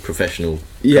he's a professional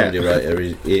comedy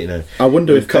writer. I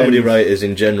wonder if comedy writers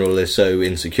in general are so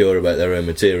insecure about their own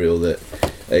material that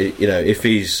if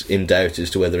he's in doubt as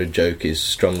to whether a joke is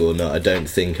strong or not, I don't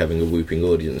think having a whooping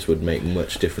audience would make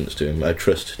much difference to him. I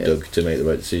trust Doug to make the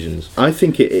right decisions. I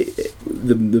think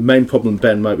the main problem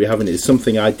Ben might be having is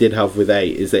something I did have with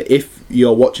 8, is that if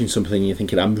you're watching something and you're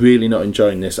thinking, I'm really not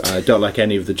enjoying this, I don't like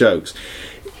any of the jokes,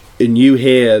 and you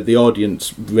hear the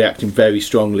reacting very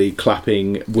strongly,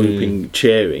 clapping, whooping,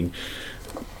 cheering,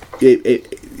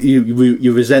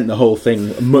 you resent the whole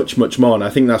thing much more, and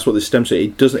I think that's what this stems from.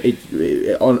 It doesn't.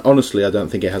 Honestly, I don't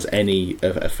think it has any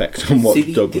effect on what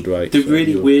Doug would write. The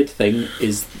really weird thing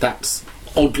is that's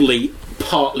oddly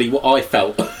partly what I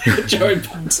felt during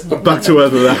Back to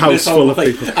Earth with a house full of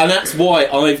people, and that's why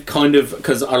I've kind of,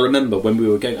 because I remember when we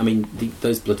were going.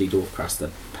 Those bloody Dwarfcast,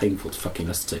 they're painful to fucking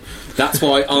listen to. That's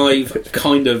why I've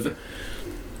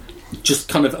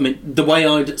the way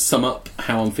I'd sum up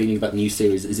how I'm feeling about the new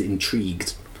series is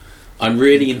intrigued. I'm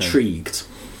really intrigued,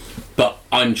 but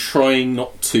I'm trying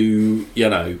not to,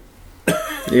 get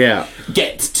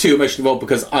too emotionally involved,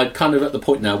 because I'm kind of at the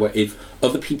point now where if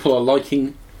other people are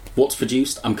liking what's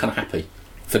produced, I'm kind of happy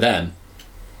for them.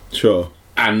 Sure.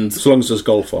 And as long as there's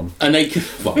golf on, and they can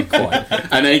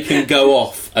and they can go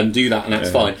off and do that, and that's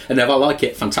fine. And if I like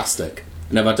it, fantastic.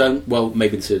 And if I don't, well,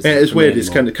 maybe it's it's weird. It's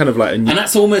kind of like, and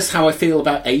that's almost how I feel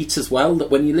about 8 as well.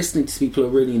 That when you're listening to people who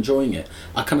are really enjoying it,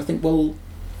 I kind of think, well,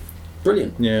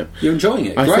 brilliant. Yeah, you're enjoying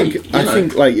it. Great. I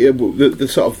think like the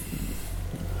sort of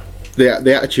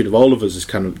the attitude of all of us has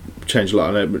kind of changed a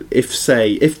lot. And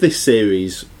if this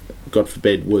series, God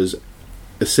forbid, was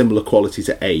a similar quality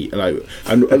to 8, and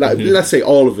let's say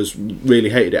all of us really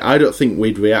hated it, I don't think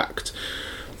we'd react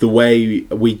the way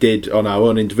we did on our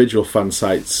own individual fan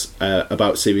sites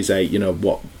about Series 8,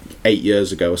 8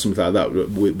 years ago or something like that,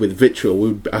 with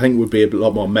Vitriol. I think we'd be a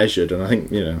lot more measured, and I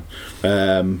think, I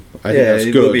think that's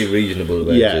good. It would be reasonable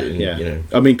about it. Yeah.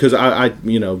 I mean, because I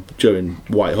during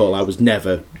Whitehall, I was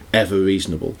never ever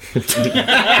reasonable,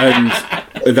 and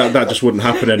that just wouldn't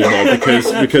happen anymore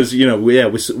because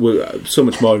we're so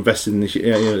much more invested in this.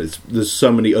 There's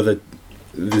so many other,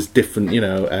 there's different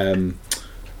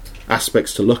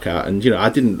aspects to look at, and I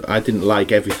didn't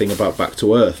like everything about Back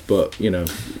to Earth, but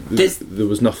there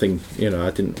was nothing,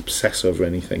 I didn't obsess over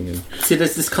anything. And see,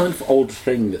 there's this kind of odd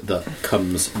thing that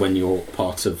comes when you're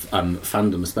part of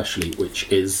fandom, especially,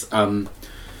 which is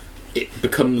it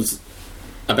becomes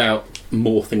about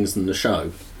more things than the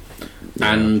show.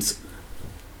 Yeah. And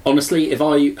honestly, if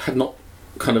I had not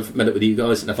kind of met up with you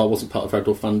guys, and if I wasn't part of Red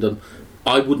Dwarf fandom,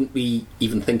 I wouldn't be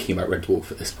even thinking about Red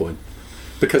Dwarf at this point.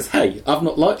 Because, hey, I've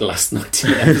not liked the last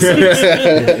 19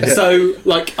 episodes. So,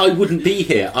 I wouldn't be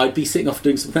here. I'd be sitting off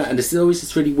doing something like that. And there's always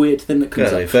this really weird thing that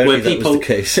comes up. Where people, that was the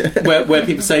case. where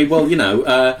people say, well,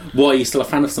 why are you still a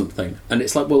fan of something? And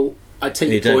it's like, well, I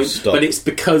take your point, but it's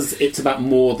because it's about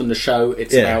more than the show.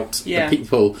 It's about the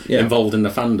people involved in the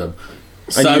fandom.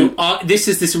 So this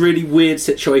is this really weird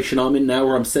situation I'm in now,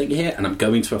 where I'm sitting here and I'm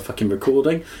going to a fucking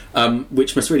recording,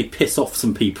 which must really piss off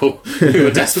some people who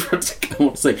are desperate to go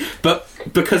on to see. But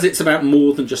because it's about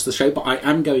more than just the show, but I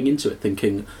am going into it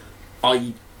thinking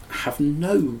I have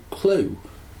no clue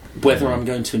whether I'm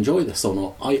going to enjoy this or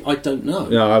not. I don't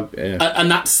know.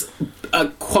 And that's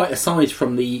quite aside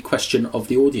from the question of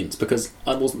the audience, because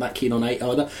I wasn't that keen on 8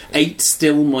 either. 8's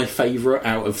still my favourite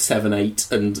out of 7,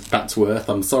 8 and Back to Earth,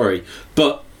 I'm sorry.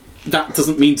 But that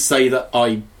doesn't mean to say that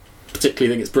I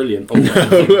particularly think it's brilliant. Or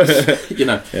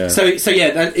So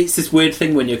it's this weird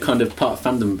thing when you're kind of part of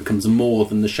fandom, it becomes more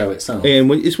than the show itself.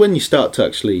 And it's when you start to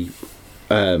actually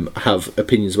have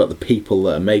opinions about the people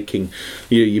that are making.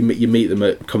 You meet them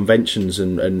at conventions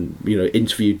and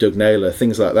interview Doug Naylor,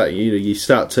 things like that. You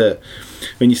start to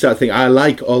think, I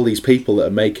like all these people that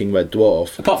are making Red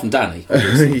Dwarf, apart from Danny.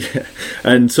 Yeah.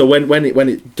 And so when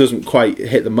it doesn't quite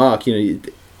hit the mark,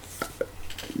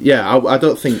 I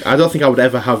don't think I would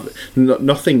ever have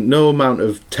no amount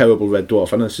of terrible Red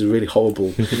Dwarf. I know this is really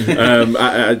horrible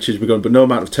attitude to be going, but no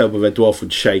amount of terrible Red Dwarf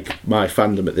would shake my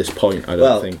fandom at this point. I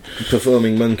don't think.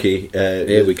 Performing Monkey.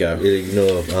 Here we go. We'll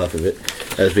ignore half of it,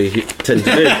 as we tend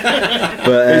to do.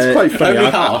 But it's quite funny.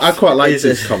 I quite like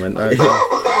this comment.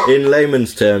 In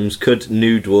layman's terms, could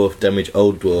New Dwarf damage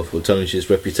Old Dwarf or tarnish its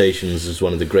reputations as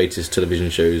one of the greatest television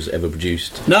shows ever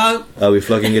produced? No. Are we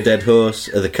flogging a dead horse?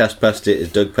 Are the cast past it?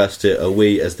 Is Doug past it? Are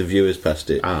we, as the viewers, past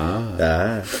it?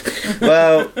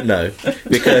 Well, no,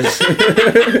 because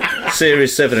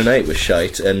series 7 and 8 was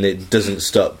shite, and it doesn't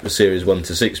stop series 1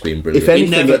 to 6 being brilliant.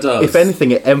 If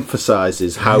anything, it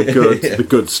emphasises how good the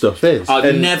good stuff is.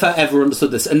 I've never ever understood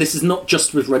this, and this is not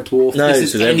just with Red Dwarf. No,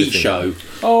 this is any show.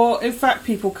 Or, in fact,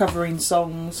 people covering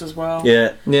songs as well.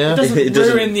 Yeah. It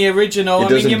doesn't ruin the original. It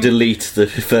doesn't delete the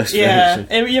first version.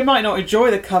 You might not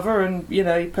enjoy the cover, and you're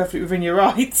perfectly within your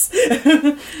rights.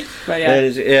 But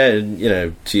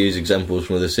to use examples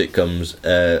from other sitcoms,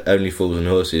 Only Fools and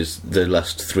Horses, the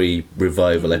last 3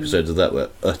 revival episodes of that were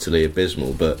utterly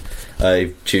abysmal, but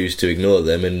I choose to ignore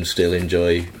them and still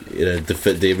enjoy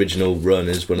the original run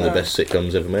is one of the best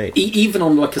sitcoms ever made. Even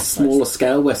on a smaller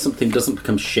scale where something doesn't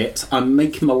become shit, I'm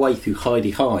making my way through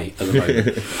Heidi High at the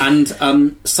moment.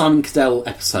 And Simon Cadell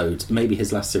episode, maybe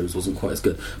his last series wasn't quite as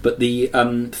good, but the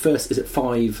first,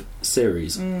 5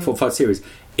 series, 4 or 5 series,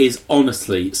 is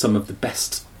honestly some of the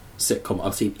best sitcom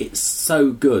I've seen. It's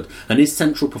so good, and his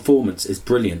central performance is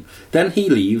brilliant. Then he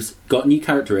leaves, got a new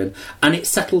character in, and it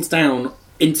settles down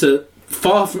into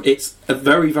far from. It's a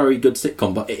very, very good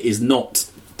sitcom, but it is not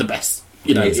the best.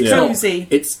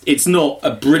 It's not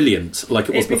a brilliant like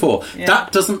it was before. Yeah.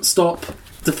 That doesn't stop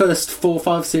the first 4 or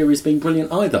 5 series being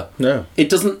brilliant either. No, it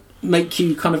doesn't make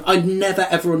you I've never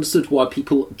ever understood why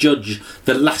people judge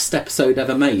the last episode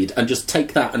ever made and just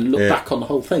take that and look back on the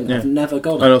whole thing. I've never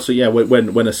got it. And also,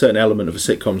 when a certain element of a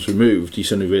sitcom's removed, you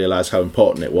suddenly realise how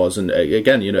important it was. And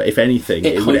again, if anything,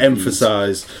 it would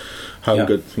emphasise how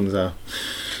good things are.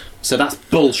 So that's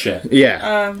bullshit.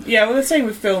 Yeah. Well, the same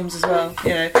with films as well.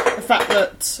 The fact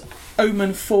that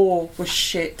Omen 4 was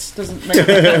shit doesn't make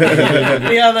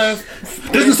the other.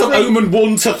 Doesn't stop Omen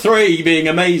 1 to 3 being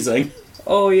amazing.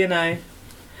 Or actually,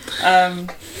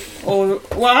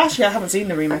 I haven't seen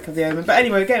the remake of The Omen. But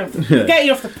anyway, getting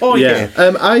off the point. Yeah.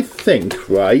 I think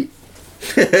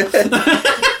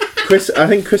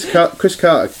Chris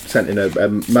Carter sent in a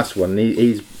massive one.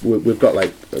 We've got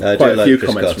quite a few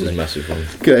Chris comments. Carter's massive one.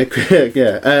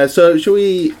 Yeah. So shall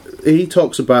we? He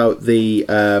talks about the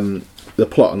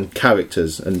plot and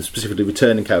characters, and specifically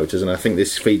returning characters, and I think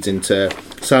this feeds into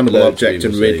Soundable Object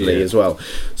and Ridley as well.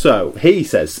 So he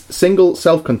says, single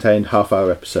self-contained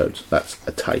half-hour episodes. That's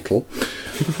a title.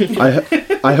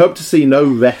 I hope to see no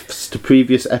refs to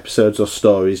previous episodes or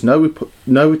stories, no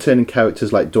returning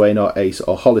characters like Dwayne or Ace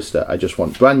or Hollister. I just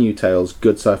want brand new tales,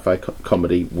 good sci-fi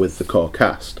comedy with the core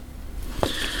cast.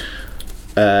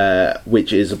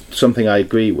 which is something I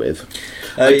agree with.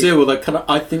 I do, although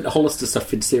I think the Hollister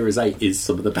stuff in Series 8 is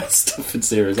some of the best stuff in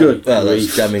Series 8. Well,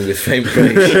 that's damning with faint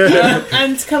praise.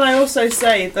 And can I also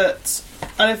say that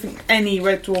I don't think any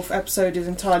Red Dwarf episode is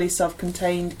entirely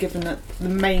self-contained, given that the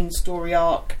main story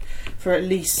arc for at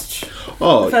least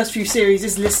the first few series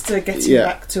is Lister getting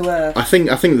back to Earth. I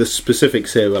think the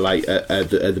specifics here are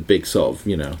the big sort of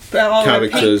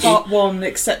characters. Part 1,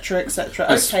 etc., etc.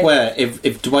 I swear,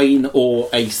 if Dwayne or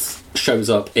Ace shows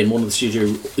up in one of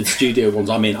the studio ones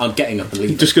I'm in, I'm getting up and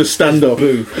leaving. Just going to stand up.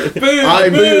 Boo! Boo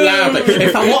loudly. In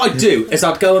fact, what I'd do is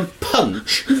I'd go and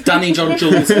punch Danny John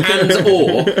Jules and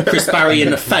or Chris Barry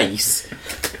in the face.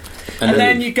 And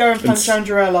then you go and punch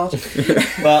Andrew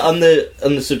Ellard. Well, on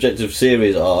the subject of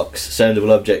series arcs, Soundable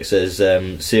Object says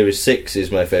Series 6 is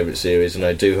my favourite series, and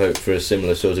I do hope for a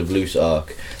similar sort of loose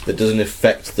arc that doesn't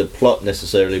affect the plot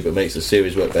necessarily, but makes the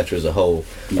series work better as a whole.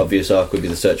 Obvious arc would be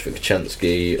the search for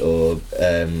Kachansky, or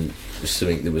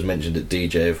something that was mentioned at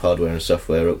DJ of hardware and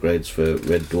software upgrades for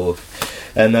Red Dwarf.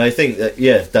 And I think that,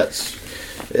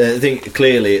 I think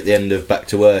clearly at the end of Back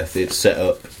to Earth it's set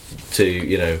up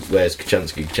to, where's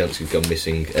Kachansky? Kachansky's gone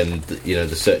missing, and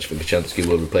the search for Kachansky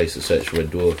will replace the search for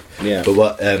Red Dwarf. Yeah. But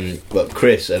what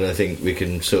Chris, and I think we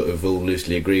can sort of all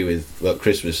loosely agree with what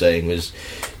Chris was saying, was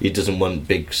he doesn't want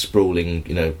big sprawling,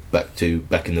 back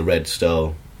in the Red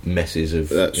style messes of.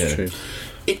 That's true.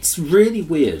 It's really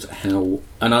weird how,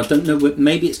 and I don't know,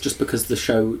 maybe it's just because the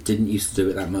show didn't used to do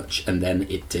it that much, and then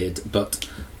it did, but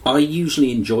I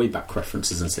usually enjoy back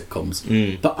references in sitcoms,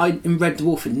 but in Red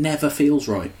Dwarf it never feels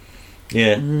right.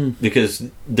 Yeah, because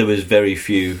there was very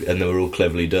few, and they were all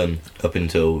cleverly done up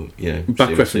until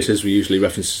back references were usually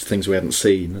references to things we hadn't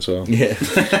seen as well. Yeah,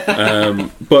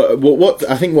 but what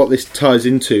I think what this ties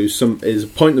into is a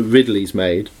point that Ridley's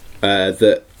made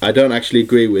that I don't actually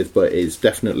agree with, but is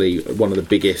definitely one of the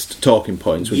biggest talking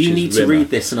points. Which you is need Rimmer. to read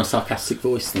this in a sarcastic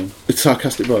voice, then. It's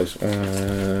sarcastic voice.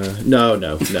 No.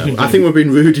 I think we're being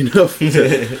rude enough.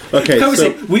 Okay,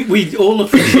 we all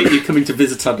appreciate you coming to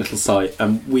visit our little site,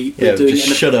 and we're doing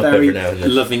it in a very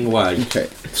loving way. Okay,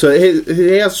 so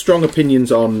he has strong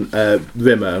opinions on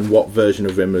Rimmer and what version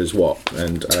of Rimmer is what,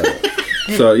 and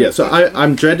so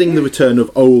I'm dreading the return of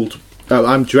old.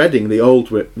 I'm dreading the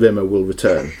old Rimmer will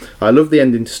return. I love the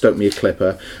ending to Stoke Me a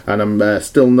Clipper, and I'm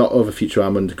still not over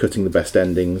Futurama undercutting the best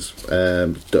endings.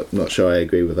 Not sure I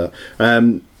agree with that.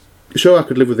 Sure, I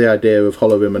could live with the idea of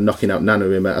Hollow Rimmer knocking out Nano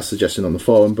Rimmer as suggested on the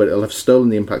forum, but it'll have stolen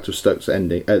the impact of Stokes'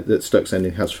 ending that Stokes'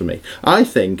 ending has for me. I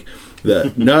think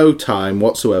that no time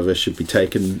whatsoever should be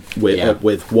taken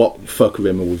with what fuck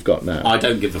Rimmer we've got now. I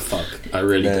don't give a fuck. I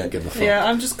really don't give a fuck. Yeah,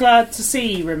 I'm just glad to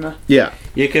see Rimmer. Yeah.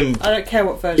 I don't care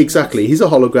what version. Exactly. He's a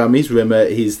hologram, he's Rimmer,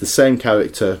 he's the same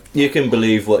character. You can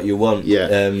believe what you want.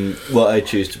 Yeah. What I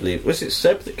choose to believe. Was it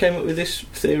Seb that came up with this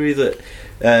theory that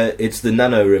it's the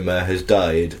Nano Rimmer has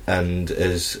died and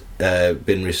has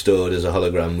been restored as a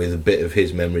hologram with a bit of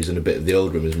his memories and a bit of the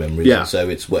old Rimmer's memories, and so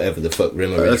it's whatever the fuck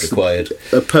Rimmer is required.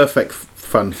 A perfect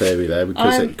fun theory there,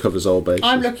 because it covers all bases.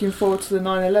 I'm looking forward to the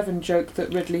 9/11 joke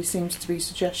that Ridley seems to be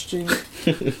suggesting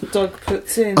Doug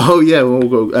puts in. Oh yeah, we'll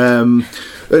go.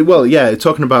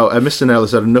 Talking about Mr. Nell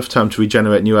has had enough time to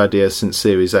regenerate new ideas since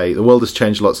Series 8. The world has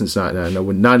changed a lot since 9/9.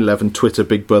 With 9/11, Twitter,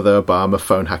 Big Brother, Obama,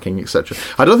 phone hacking, etc.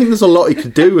 I don't think there's a lot he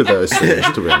could do with those things,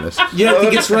 to be honest. You don't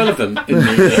think it's relevant?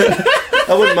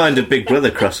 I wouldn't mind a Big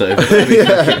Brother crossover.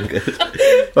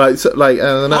 I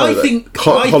think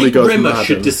Rimmer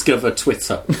should discover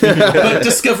Twitter, but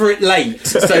discover it late,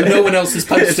 so no one else is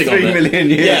posting on it. 3 million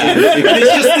years. Yeah, and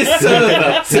it's just this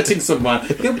server sitting somewhere.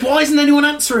 Why isn't anyone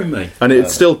answering me? And it'd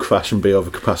still crash and be over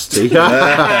capacity. But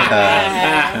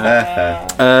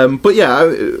yeah,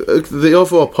 the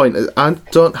overall point is I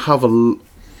don't have a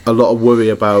lot of worry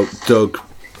about Doug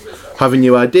having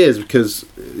new ideas, because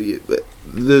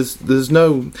there's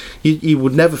no you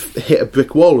would never hit a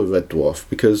brick wall with Red Dwarf,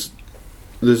 because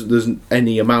there's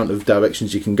any amount of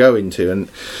directions you can go into, and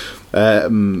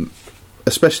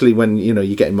especially when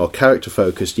you're getting more character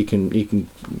focused, you can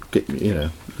get,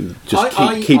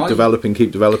 keep developing,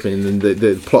 and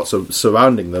the plots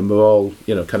surrounding them are all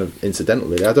kind of incidental.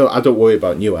 Really, I don't worry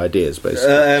about new ideas basically.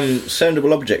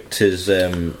 Soundable Object has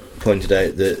pointed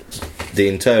out that the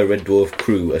entire Red Dwarf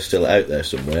crew are still out there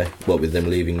somewhere, what with them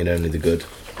leaving in only the good.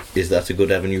 Is that a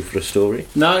good avenue for a story?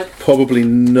 No, probably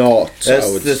not. That's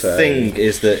I would the say. thing,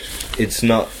 is that it's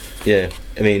not. Yeah,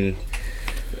 I mean,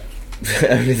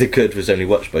 Only the Good was only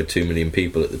watched by 2 million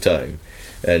people at the time,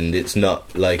 and it's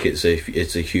not like it's a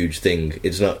huge thing.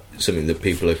 It's not something that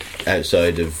people are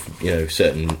outside of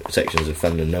certain sections of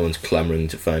fandom. No one's clamouring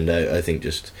to find out. I think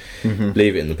just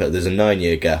leave it in the past. There's a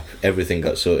 9-year gap. Everything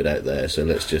got sorted out there, so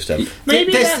let's just have.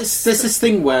 Maybe there's this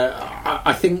thing where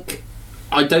I think,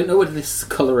 I don't know whether this is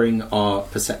colouring our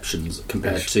perceptions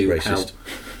compared to racist.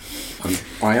 how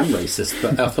I am racist,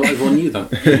 but I thought everyone knew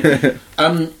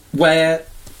that. Where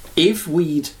if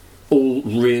we'd all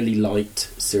really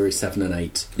liked Series 7 and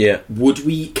 8, would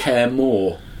we care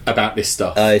more about this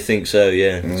stuff? I think so.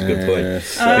 Yeah, that's a good point.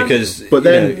 Because but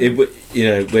then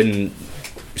when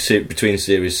between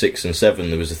Series 6 and 7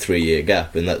 there was a 3-year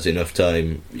gap, and that's enough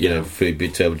time, for you to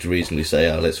be able to reasonably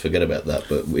say, let's forget about that.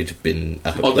 But we'd been.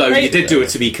 Although you did do it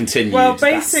to be continued. Well,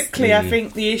 basically, I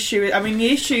think the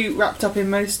issue wrapped up in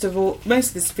most of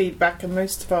this feedback and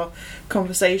most of our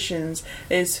conversations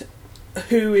is,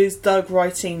 who is Doug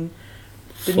writing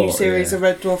the new series of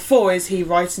Red Dwarf for? Is he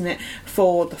writing it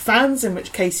for the fans, in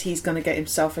which case he's going to get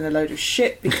himself in a load of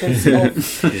shit because of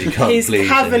his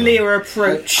cavalier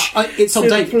approach? It's on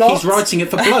Dave. He's writing it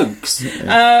for blokes. He's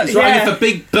writing it for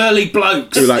big burly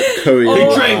blokes. Or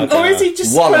is he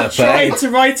just trying to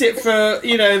write it for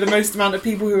the most amount of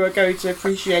people who are going to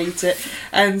appreciate it,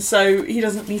 and so he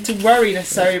doesn't need to worry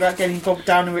necessarily about getting bogged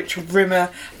down in which Rimmer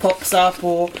pops up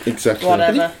or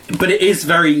whatever. But it is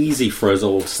very easy for us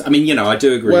all. I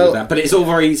do agree with that, but it's all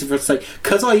very easy for us to say,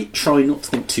 because I try not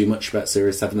to think too much about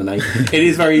Series 7 and 8. It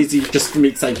is very easy just for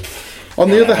me to say. On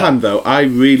the other hand, though, I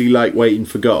really like Waiting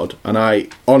for God, and I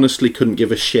honestly couldn't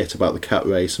give a shit about the cat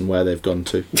race and where they've gone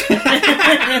to. They're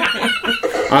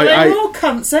all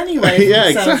cunts anyway. Yeah,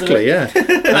 exactly. Yeah,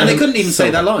 and they couldn't even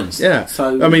say their lines. Yeah,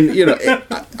 so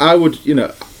I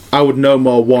would no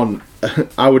more want.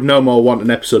 I would no more want an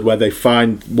episode where they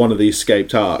find one of the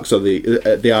escaped arcs, or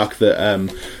the arc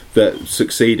that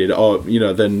succeeded, or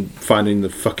than finding the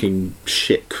fucking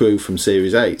shit crew from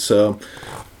Series 8. So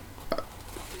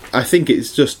I think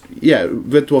it's just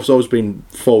Red Dwarf's always been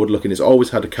forward looking. It's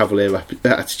always had a cavalier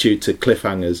attitude to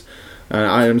cliffhangers, and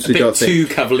I honestly don't think too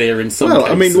cavalier in some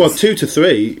cases. 2 to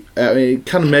 3. It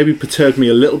kind of maybe perturbed me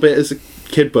a little bit as a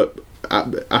kid, but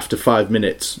after 5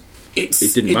 minutes. It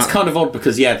didn't matter. It's kind of odd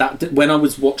because that when I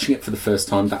was watching it for the first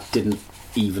time, that didn't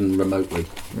even remotely.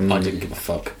 I didn't give a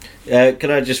fuck. Can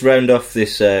I just round off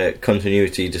this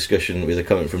continuity discussion with a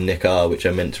comment from Nick R, which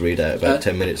I meant to read out about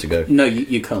 10 minutes ago? No,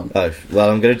 you can't. Oh, well,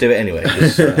 I'm going to do it anyway,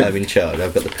 because I'm in charge.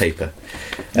 I've got the paper.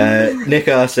 Nick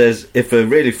R says, if a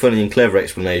really funny and clever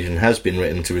explanation has been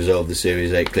written to resolve the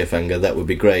Series 8 cliffhanger, that would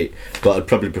be great, but I'd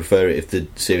probably prefer it if the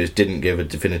series didn't give a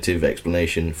definitive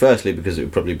explanation. Firstly, because it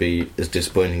would probably be as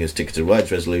disappointing as Ticket to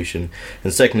Ride's resolution,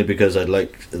 and secondly, because I'd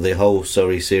like the whole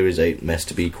Series 8 mess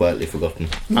to be quietly forgotten.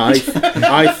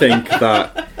 I think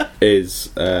that is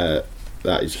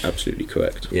absolutely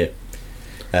correct. Yeah.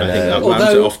 And I think that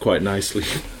rounds it off quite nicely.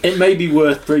 It may be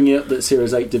worth bringing up that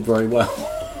Series 8 did very well.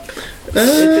 It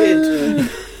did.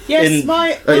 Yes, in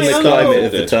the climate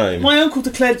of the time. My uncle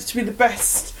declared it to be the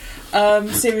best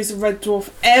series of Red Dwarf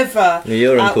ever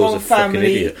your at uncle's one a fucking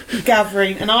family idiot.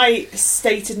 gathering, and I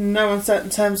stated in no uncertain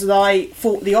terms that I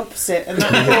thought the opposite, and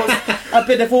that caused a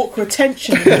bit of awkward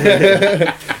tension.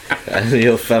 And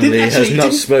your family has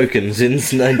not spoken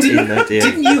since 1998.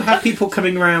 Didn't you have people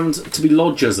coming around to be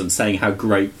lodgers and saying how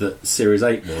great that Series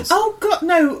 8 was? Oh God,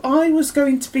 no! I was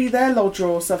going to be their lodger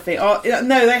or something. No,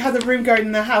 they had a room going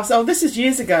in their house. Oh, this is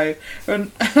years ago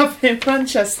when up in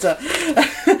Manchester,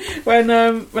 when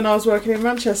I was working in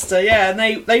Manchester. Yeah, and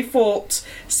they thought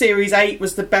Series 8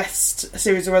 was the best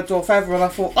series of Red Dwarf ever, and I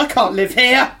thought, I can't live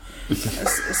here.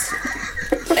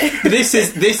 This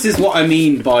is what I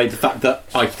mean by the fact that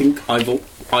I think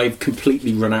I've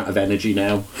completely run out of energy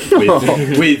now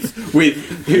with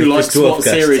who likes what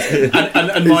series. And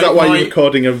is that why you're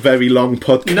recording a very long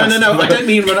podcast? No. I don't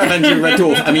mean run out of energy with Red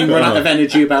Dwarf. I mean run out of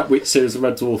energy about which series of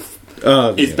Red Dwarf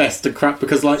is best to crap.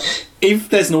 Because if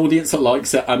there's an audience that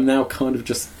likes it, I'm now kind of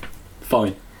just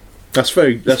fine. That's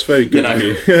very good of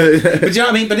you. But do you know what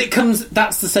I mean? But it comes.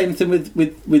 That's the same thing with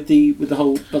the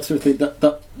whole Bloodthirst thing. That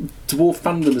dwarf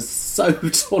fandom has so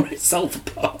torn itself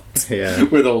apart. Yeah.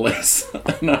 With all this,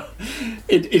 no,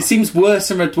 it seems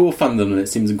worse in Red Dwarf fandom than it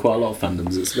seems in quite a lot of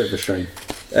fandoms. It's a bit of a shame.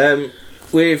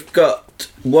 We've got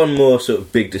one more sort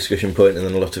of big discussion point, and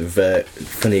then a lot of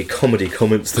funny comedy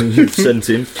comments that you've sent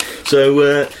in.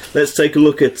 So let's take a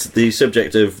look at the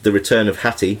subject of the return of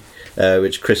Hattie.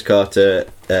 Which Chris Carter,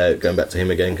 going back to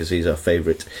him again because he's our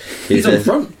favourite. He's on the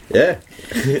front. Yeah,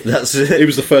 he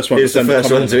was the first one. He was the first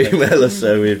one to email us,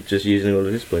 so we're just using all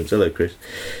of his points. Hello, Chris.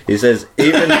 He says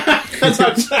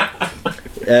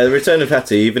The return of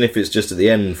Hattie, even if it's just at the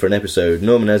end for an episode,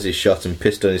 Norman has his shot and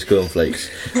pissed on his cornflakes.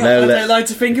 Now I don't like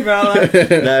to think about that.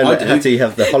 now let Hattie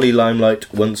have the Holly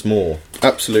limelight once more.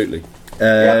 Absolutely.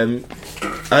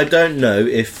 I don't know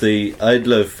if I'd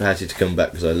love Hattie to come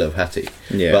back because I love Hattie.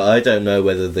 Yeah. But I don't know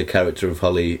whether the character of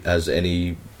Holly has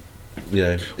any,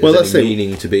 Well, that's it.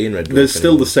 meaning to be in Red Dwarf. There's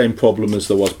still anymore. the same problem as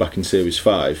there was back in Series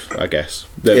 5, I guess.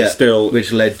 There's still...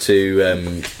 which led to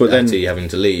But then- Hattie having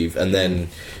to leave, and then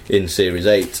in Series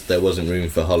 8 there wasn't room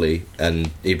for Holly, and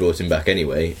he brought him back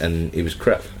anyway, and he was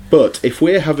crap. But if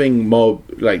we're having more,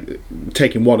 like,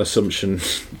 taking one assumption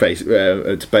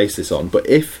to base this on, but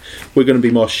if we're going to be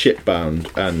more ship-bound,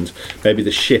 and maybe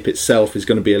the ship itself is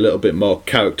going to be a little bit more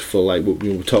characterful, like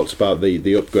we talked about the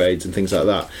upgrades and things like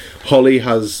that, Holly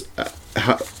has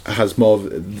more,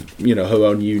 her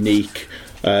own unique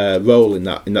role in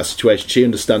that situation. She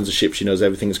understands the ship. She knows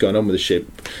everything that's going on with the ship,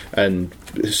 and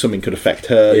something could affect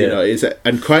her. Yeah.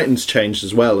 And Crichton's changed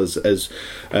as well as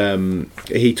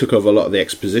he took over a lot of the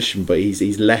exposition, but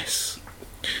he's less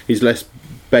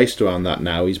based around that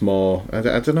now. He's more. I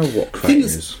don't know what Crichton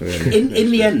is. Really.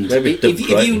 In the end, Maybe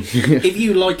if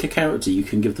you like a character, you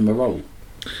can give them a role.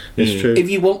 It's true. If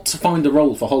you want to find a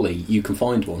role for Holly, you can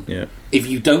find one. Yeah. If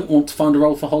you don't want to find a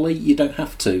role for Holly, you don't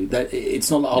have to. It's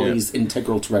not that Holly's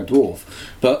integral to Red Dwarf,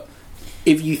 but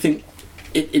if you think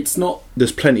it's not,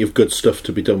 There's plenty of good stuff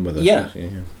to be done with it. Yeah.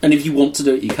 And if you want to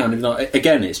do it, you can. If not,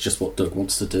 again, it's just what Doug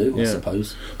wants to do, I Yeah.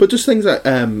 suppose. But just things like,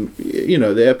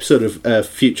 the episode of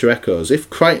Future Echoes,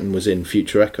 if Crichton was in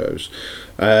Future Echoes,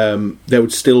 there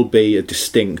would still be a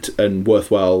distinct and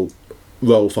worthwhile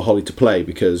role for Holly to play,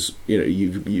 because,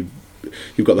 you've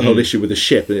got the whole issue with the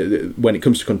ship. When it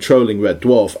comes to controlling Red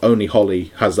Dwarf, only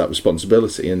Holly has that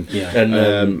responsibility. And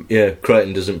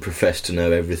Crichton doesn't profess to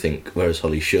know everything, whereas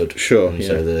Holly should. Sure, And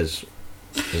so there's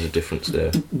a difference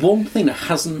there. One thing that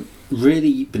hasn't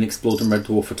really been explored in Red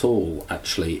Dwarf at all,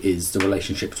 actually, is the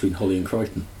relationship between Holly and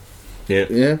Crichton.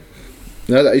 Yeah.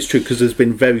 No, that is true, because there's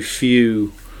been very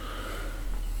few.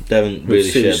 They haven't really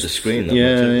shared the screen that much,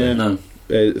 have they? No.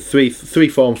 3,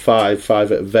 4 and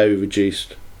 5 at very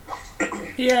reduced.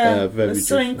 Yeah, very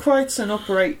so in different. Crichton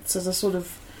operates as a sort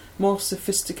of more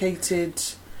sophisticated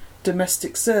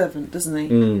domestic servant, doesn't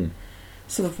he?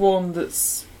 Sort of one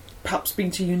that's perhaps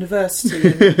been to university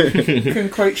and can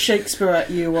quote Shakespeare at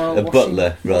you while A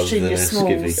butler rather washing than your a smalls.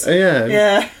 skivvy.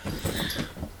 Yeah.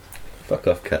 Fuck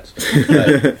off, cats.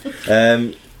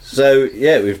 Right. So,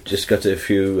 we've just got a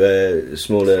few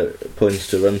smaller points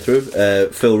to run through.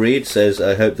 Phil Reed says,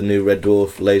 I hope the new Red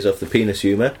Dwarf lays off the penis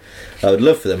humour. I would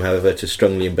love for them, however, to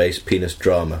strongly embrace penis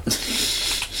drama.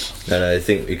 And I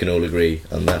think we can all agree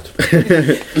on that.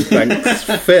 Thanks,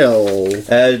 Phil.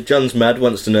 John's Mad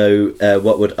wants to know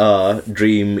what would our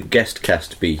dream guest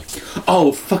cast be?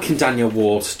 Oh, fucking Daniel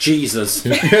Ward. Jesus.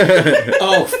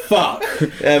 Oh, fuck.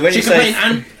 When She you could play say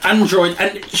an android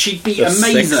and she'd be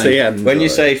Sexy amazing. android. when you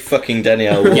say fucking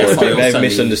Danielle Ward, Yes, I you may have also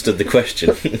misunderstood the question.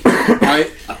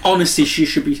 Honestly,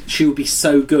 she would be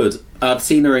so good. I've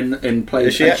seen her in plays.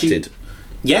 Has she and acted?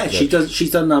 Yeah, she does. She's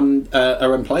done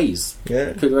her own plays.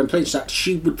 Yeah. Her own plays.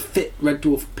 She would fit Red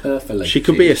Dwarf perfectly. She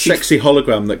could be a She- sexy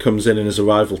hologram that comes in and is a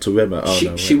rival to Rimmer. Oh,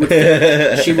 no. she would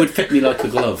fit me like a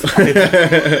glove. Jesus.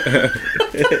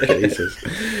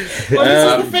 Well,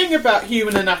 this is the thing about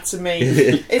human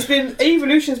anatomy.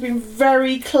 Evolution's been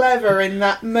very clever in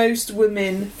that most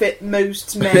women fit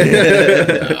most men.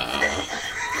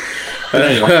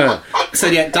 So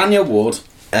yeah, Daniel Ward,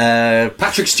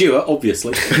 Patrick Stewart,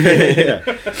 obviously.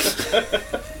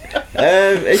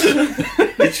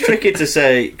 It's tricky to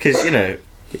say because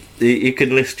you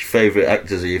can list your favourite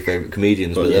actors or your favourite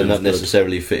comedians, but they're not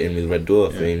necessarily fitting with Red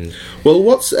Dwarf. I mean, Well,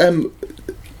 what's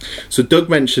so Doug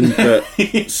mentioned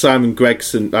that Simon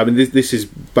Gregson. I mean, this is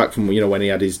back from when he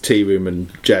had his tea room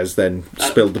and Jez then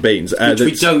spilled the beans. Which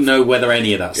we don't know whether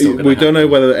any of that's still going to We happen. don't know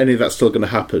whether any of that's still going to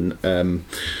happen.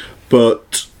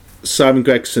 But Simon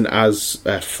Gregson as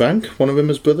Frank, one of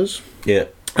Rimmer's brothers, yeah.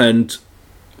 and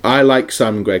I like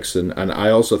Simon Gregson, and I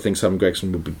also think Simon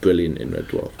Gregson would be brilliant in Red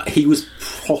Dwarf. He was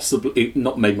possibly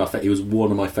not made my favorite. He was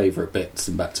one of my favourite bits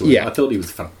in Back to Earth. Yeah. I thought he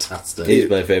was fantastic. He's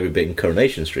my favourite bit in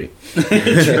Coronation Street.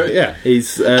 Yeah,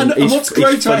 he's and he's, what's he's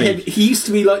great about funny. him, he used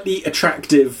to be like the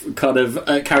attractive kind of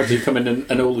character who come in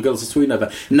and all the girls are swoon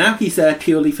over. Now he's there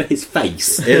purely for his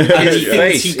face. His and he thinks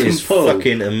face he can is pull.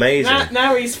 fucking amazing.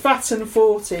 now he's fat and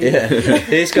 40. Yeah,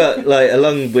 he's got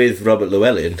along with Robert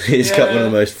Llewellyn, he's got one of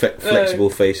the most flexible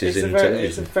faces in television.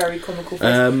 It's a very comical face.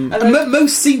 Um, And And like-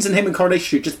 most scenes in him in Coronation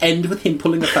Street just end with him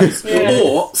pulling a face, Yeah.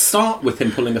 or start with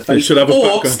him pulling a face, should have a or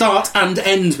background. start and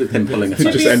end with him pulling a To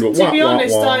face. just end with to wah, be wah,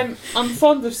 honest, wah. I'm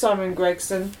fond of Simon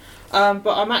Gregson. but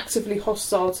I'm actively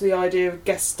hostile to the idea of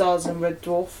guest stars in Red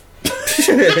Dwarf.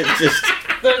 Just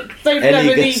They've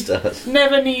any guest stars.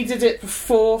 never needed it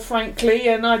before, frankly,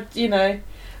 and I, you know.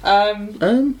 Am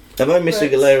I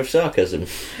missing a layer of sarcasm?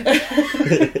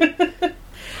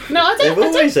 No, I They've don't.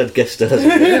 always had guest stars.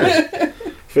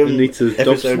 From Need to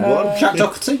episode one. Jack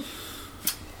Doherty.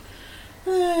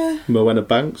 Moana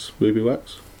Banks, Ruby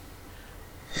Wax.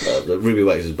 Ruby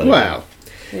Wax is better. Wow.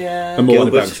 Yeah. And Moana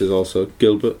Gilbert. Banks is also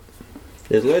Gilbert.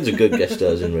 There's loads of good guest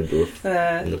stars in Red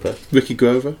Dwarf in the past. Ricky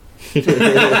Grover.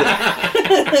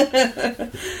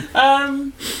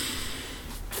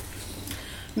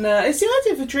 No, it's the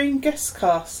idea of a dream guest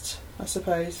cast, I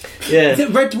suppose. Yeah, The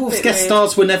Red Dwarf's Bit guest weird.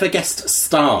 stars were never guest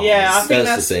stars. Yeah, I think That's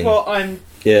the that's thing. what I'm.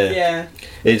 yeah. Yeah,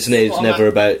 It's what never I'm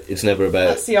about. It's never about.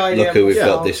 that's the idea. Look who we've of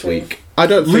got what this I'll do. week. I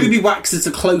don't think... Ruby Wax is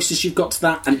the closest you've got to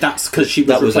that, and that's because she was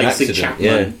That was an replacing accident,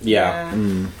 Chapman.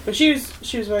 Yeah. But she was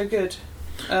very good.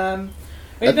 I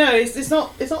mean, no, it's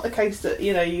not the case that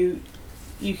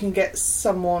you can get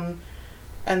someone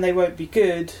and they won't be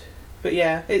good. But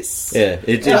yeah, it's Yeah,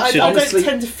 it I should. honestly- don't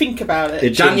tend to think about it.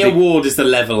 It shouldn't Daniel be- Ward is the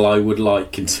level I would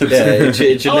like in terms Yeah, of...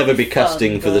 it should Oh, never be fun,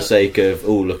 casting for the but- sake of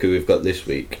look who we've got this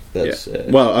week. That's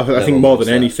Well, I no think one more wants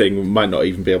than that. anything, we might not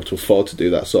even be able to afford to do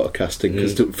that sort of casting,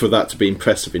 because for that to be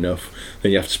impressive enough,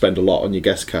 then you have to spend a lot on your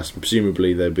guest cast.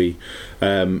 Presumably there'd be...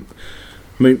 I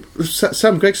mean,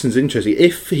 Sam Gregson's interesting.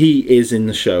 If he is in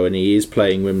the show and he is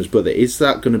playing Rimmer's brother, is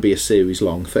that going to be a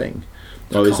series-long thing?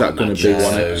 Or is that can't going to be imagine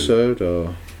one so. episode?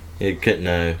 Or It could,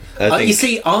 no, I think you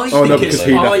see, I Oh, no, think because it's...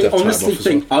 he'd have to I have time honestly off as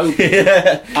think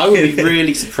I would be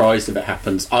really surprised if it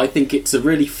happens. I think it's a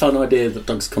really fun idea that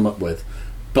Doug's come up with,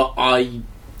 but it How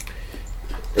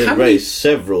many- raised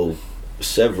several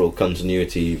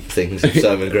continuity things of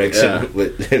Simon Gregson Yeah.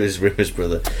 with his Rimmer's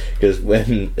brother, because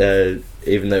when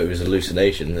even though it was a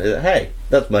hallucination, hey,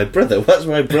 that's my brother. What's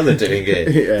my brother doing here?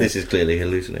 Yeah. This is clearly a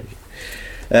hallucination.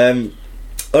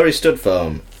 Ori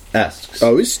Studfarm asks,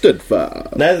 oh, it's stood for...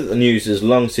 now that the news has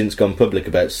long since gone public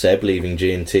about Seb leaving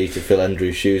G&T to fill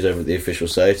Andrew's shoes over at the official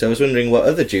site, I was wondering what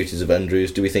other duties of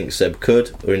Andrew's do we think Seb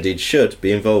could, or indeed should,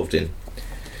 be involved in?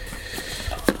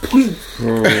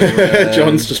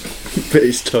 John's just bit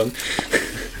his tongue.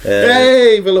 Uh,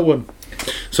 Hey, Villa won.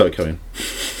 Sorry, carry on.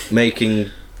 Making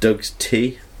Doug's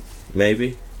tea,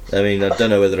 maybe? I mean, I don't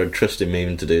know whether I'd trust him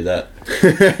even to do that.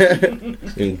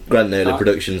 And Grant Naylor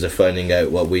Productions are finding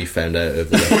out what we found out over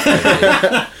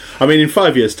the I mean, in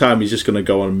 5 years' time, he's just going to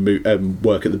go on and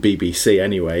work at the BBC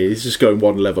anyway. He's just going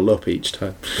one level up each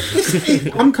time.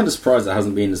 I'm kind of surprised there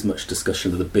hasn't been as much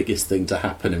discussion of the biggest thing to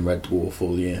happen in Red Dwarf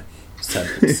all year. Seb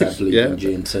Yeah. leaving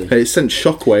G&T. It sent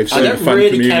shockwaves I through the don't fan really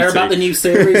community. care about the new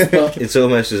series, but It's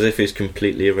almost as if it's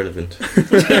completely irrelevant.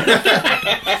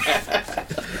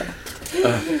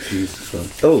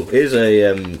 Oh, here's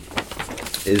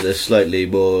a slightly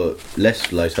more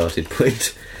less light-hearted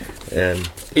point.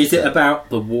 is it about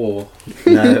the war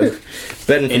No,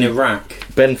 Ben in from, Iraq?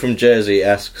 Ben from Jersey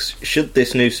asks, should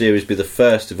this new series be the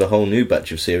first of a whole new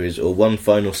batch of series, or one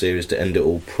final series to end it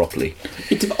all properly?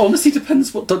 It honestly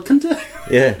depends what Doug can do.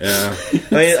 Yeah. Yeah.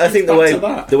 I mean, I think Back to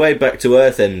that. the way Back to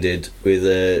Earth ended with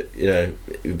it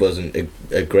wasn't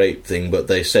a great thing, but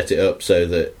they set it up so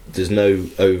that there's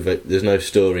no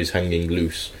stories hanging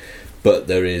loose, but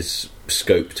there is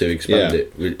scope to expand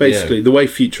it. Basically, the way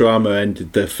Futurama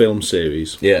ended their film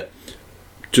series, Yeah.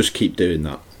 just keep doing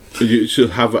that. You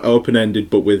should have it open-ended,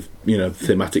 but with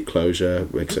thematic closure,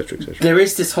 etc., etc. There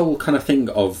is this whole kind of thing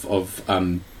of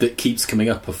that keeps coming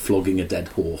up of flogging a dead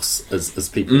horse, as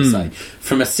people say,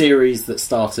 from a series that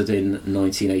started in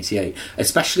 1988.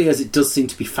 Especially as it does seem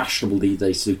to be fashionable these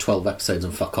days to do 12 episodes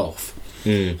and fuck off.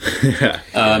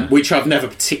 Which I've never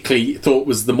particularly thought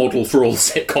was the model for all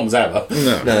sitcoms ever.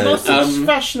 No. Not as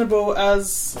fashionable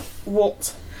as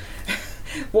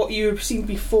what you seem to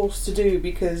be forced to do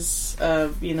because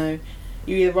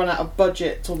you either run out of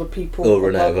budget or the people Or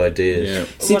run out of ideas. Yeah.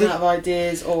 See, run out of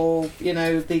ideas, or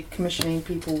the commissioning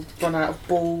people run out of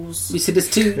balls. You see, there's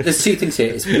two things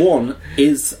here. It's one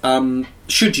is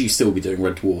should you still be doing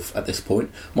Red Dwarf at this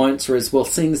point? My answer is, well,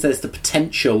 seeing as there's the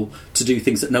potential to do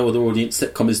things that no other audience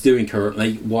sitcom is doing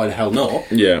currently, why the hell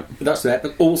not? Yeah. But that's that.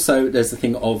 But also, there's the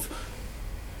thing of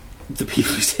the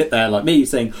people who sit there like me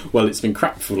saying, well, it's been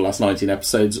crap for the last 19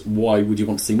 episodes, why would you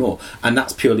want to see more? And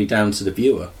that's purely down to the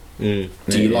viewer. Do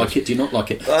you like it? Do you not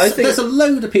like it? I So think- there's a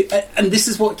load of people, and this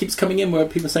is what keeps coming in, where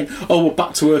people are saying, "Oh, well,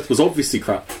 Back to Earth was obviously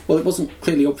crap." Well, it wasn't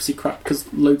clearly obviously crap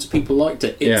because loads of people liked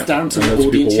it. It's down to and the loads of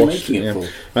audience people you're watched making it yeah.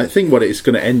 for. I think what it's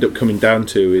going to end up coming down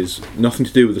to is nothing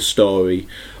to do with the story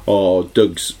or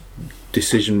Doug's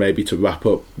decision maybe to wrap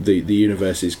up the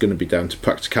universe is going to be down to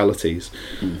practicalities.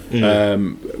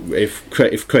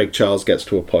 If Craig Charles gets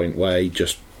to a point where he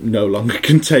just no longer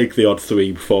can take the odd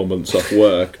 3-4 months off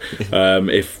work,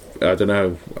 if I don't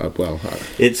know, I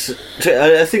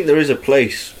think there is a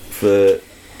place for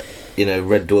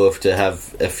Red Dwarf to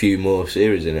have a few more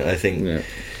series in it. I think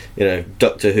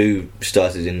Doctor Who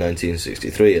started in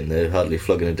 1963 and they're hardly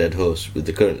flogging a dead horse with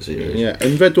the current series. Yeah,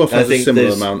 and Red Dwarf has a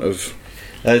similar amount of...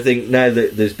 I think now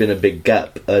that there's been a big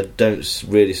gap, I don't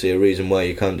really see a reason why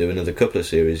you can't do another couple of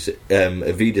series.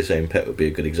 Avida Same Pet would be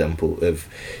a good example of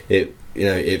it.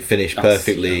 It finished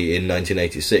perfectly in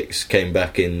 1986, came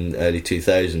back in early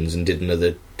 2000s and did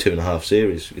another 2.5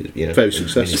 series. Very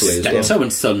successfully as well. So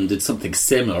and Son did something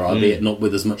similar, albeit not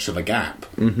with as much of a gap.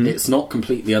 It's not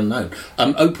completely unknown.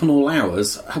 Open All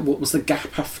Hours, what was the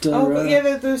gap after?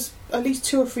 There's at least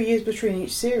 2 or 3 years between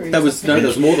each series. There was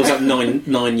more. There was like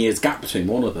 9 years gap between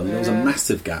one of them. There was a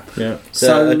massive gap. Yeah.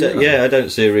 So I don't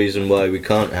see a reason why we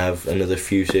can't have another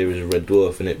few series of Red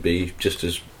Dwarf and it be just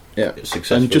as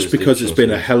successful. And just because it's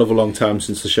been a hell of a long time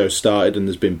since the show started and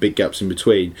there's been big gaps in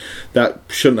between, that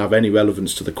shouldn't have any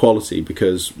relevance to the quality,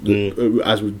 because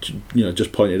as we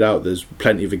just pointed out, there's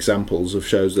plenty of examples of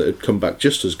shows that had come back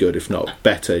just as good, if not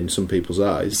better, in some people's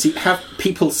eyes.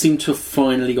 People seem to have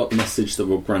finally got the message that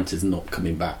Rob Grant is not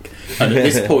coming back, and at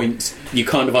this point you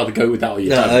kind of either go with that or you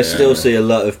don't. I still see a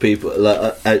lot of people,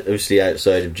 obviously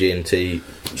outside of G&T,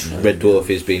 Red Dwarf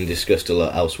is being discussed a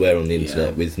lot elsewhere on the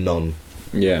internet with non-hardcore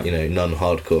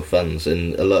fans,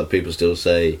 and a lot of people still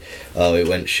say, "Oh, it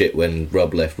went shit when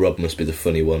Rob left. Rob must be the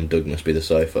funny one, Doug must be the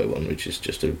sci-fi one," which is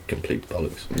just a complete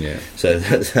bollocks. Yeah. So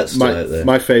that's still out there.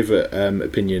 My favourite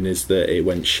opinion is that it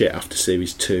went shit after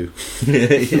series 2.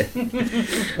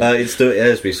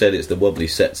 As we said, it's the wobbly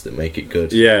sets that make it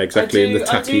good. Yeah, exactly. And the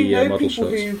tacky I do know model people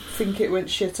shots. who think it went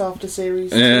shit after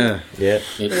series 2. Yeah.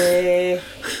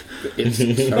 It's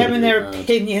Them and their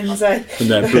opinions, eh? And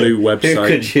their blue Who website.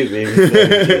 could you mean?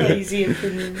 Crazy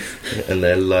opinions. And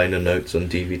their liner notes on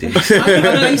DVDs.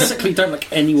 I basically don't like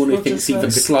anyone who thinks even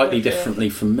slightly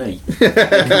differently from me. They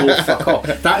can all fuck off.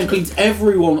 That includes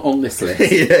everyone on this list,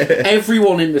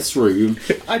 everyone in this room,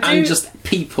 and just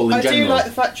people in general. I do like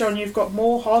the fact, John, you've got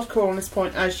more hardcore on this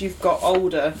point as you've got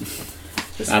older.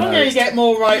 It's funny how you get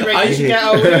more right-wing as you get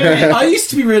older, isn't it? I used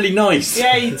to be really nice.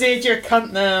 Yeah, you did. You're a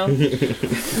cunt now.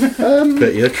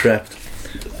 But you're trapped.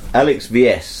 Alex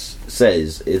VS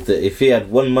says is that if he had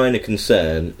one minor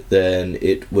concern, then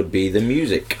it would be the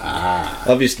music.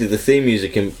 Obviously, the theme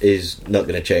music is not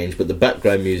going to change, but the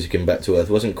background music in Back to Earth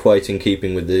wasn't quite in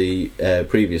keeping with the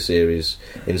previous series.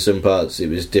 In some parts, it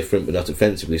was different, but not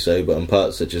offensively so. But on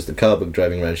parts such as the car bug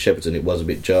driving around Shepperton, it was a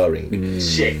bit jarring.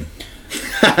 Shit.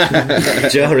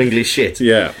 Jarringly shit.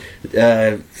 Yeah.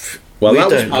 Well,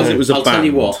 it was a I'll band. tell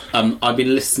you what. I've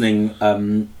been listening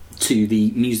to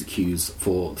the music cues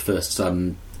for the first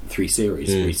 3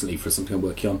 series recently for something I'm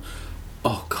working on.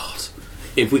 Oh God!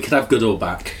 If we could have Goodall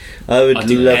back, I would I'd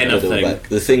do love anything. Goodall back.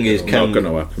 The thing is, Not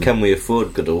gonna happen. can we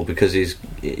afford Goodall, because his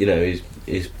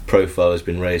profile has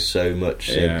been raised so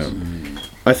much since.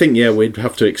 I think we'd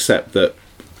have to accept that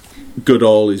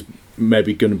Goodall is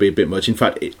maybe going to be a bit much. In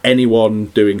fact, anyone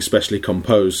doing specially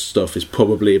composed stuff is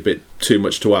probably a bit too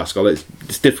much to ask.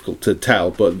 It's difficult to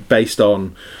tell, but based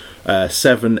on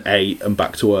 7, 8 and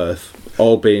Back to Earth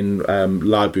all being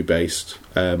library based,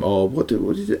 or what did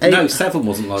it? 8? No, 7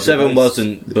 wasn't library. 7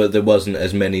 wasn't, but there wasn't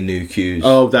as many new cues.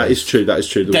 Oh, that is true.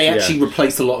 They actually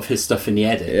replaced a lot of his stuff in the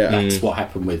edit. Yeah. That's what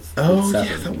happened with. Oh, with 7.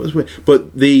 yeah, that was weird.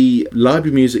 But the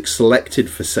library music selected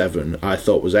for 7, I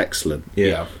thought was excellent.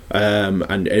 Yeah.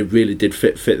 And it really did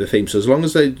fit the theme. So as long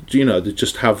as they, they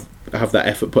just have that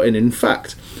effort put in. In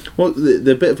fact,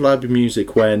 the bit of library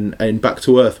music when in Back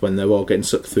to Earth when they're all getting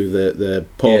sucked through the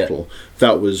portal,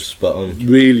 that was spot on,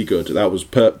 really good. That was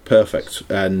perfect.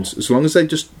 And as long as they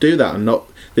just do that and not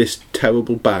this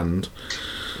terrible band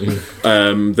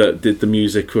that did the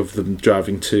music of them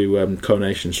driving to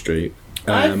Coronation Street,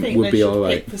 I think would they be should all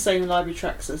right. pick the same library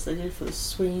tracks as they did for the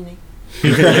Sweeney.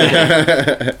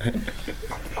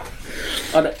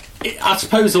 I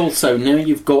suppose also now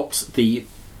you've got the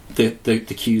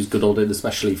cues good ordered,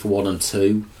 especially for 1 and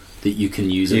 2, that you can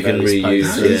use. You can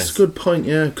reuse. That's a good point,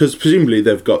 because presumably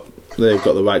they've got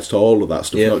the rights to all of that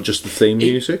stuff, not just the theme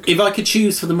music. If I could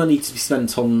choose for the money to be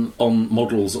spent on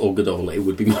models or Goodall, it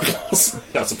would be models,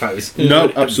 I suppose.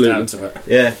 No, absolutely.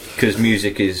 Yeah, because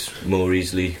music is more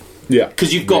easily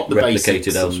because you've got the replicated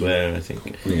basics elsewhere, I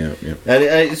think. Yeah. And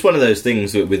it's one of those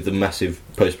things that with the massive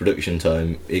post-production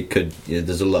time, it could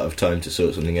there's a lot of time to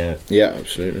sort something out. Yeah,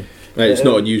 absolutely. It's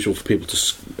not unusual for people to,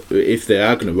 if they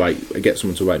are going to get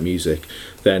someone to write music,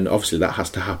 then obviously that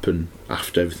has to happen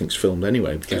after everything's filmed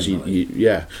anyway, because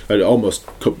and almost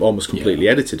completely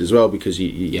edited as well, because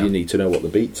you need to know what the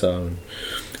beats are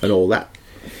and all that.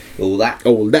 We've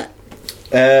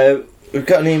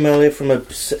got an email here from a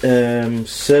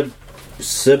Sub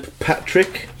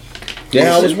Patrick.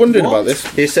 Yeah, I was wondering about this.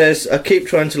 He says, I keep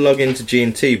trying to log into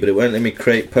G&T, but it won't let me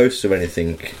create posts or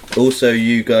anything. Also,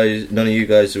 none of you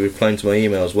guys are replying to my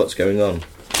emails. What's going on?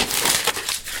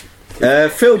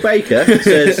 Phil Baker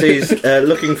says he's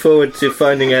looking forward to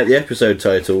finding out the episode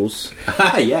titles.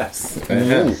 Ah, yes.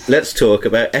 Let's talk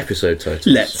about episode titles.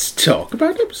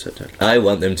 I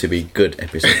want them to be good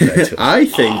episode titles. I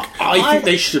think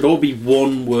they should all be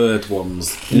one-word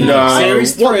ones. No.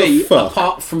 Series What the 3, fuck?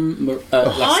 apart from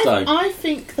last time. I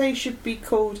think they should be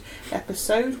called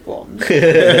Episode 1,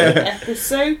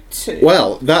 Episode 2.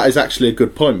 Well, that is actually a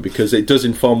good point, because it does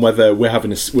inform whether we're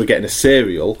getting a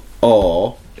serial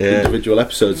or individual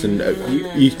episodes, and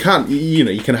you can't,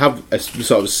 you can have a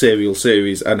sort of serial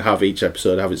series and have each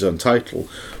episode have its own title,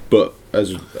 but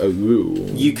as a rule,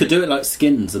 you could do it like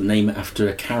Skins and name it after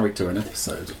a character in an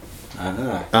episode.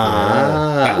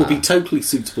 That would be totally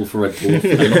suitable for Red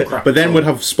Dwarf. But then we'd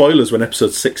have spoilers when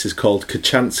episode 6 is called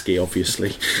Kachansky,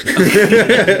 obviously.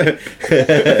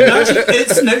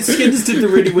 No, Skins did the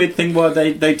really weird thing where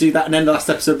they do that, and then the last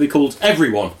episode will be called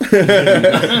Everyone.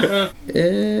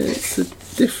 It's a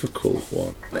difficult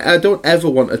one. I don't ever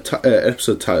want an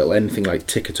episode title anything like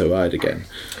Ticket to Ride again.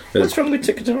 What's wrong with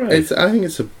Ticket to Ride? I think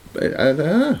it's a... I don't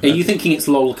know. Are you thinking it's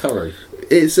Lol Curry?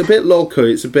 It's a bit local.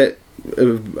 It's a bit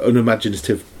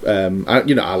unimaginative.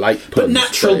 I like puns. But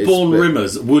Natural Born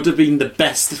Rimmers would have been the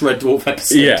best Red Dwarf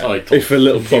episode title. If a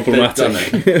little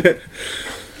problematic.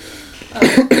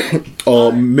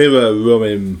 Or Mirror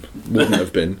Rumming wouldn't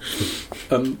have been.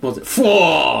 Was it?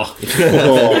 Four!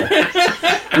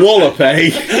 Wallop,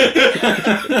 eh?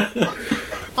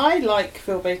 I like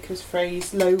Phil Baker's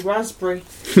phrase, low raspberry.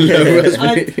 Low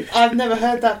raspberry. I've never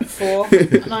heard that before,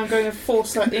 and I'm going to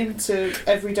force that into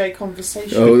everyday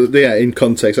conversation. Oh, yeah, in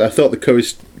context. I thought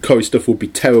the Corey stuff would be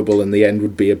terrible and the end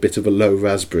would be a bit of a low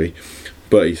raspberry.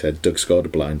 But he said Doug scored a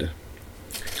blinder.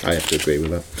 I have to agree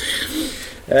with that.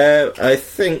 I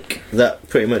think that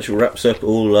pretty much wraps up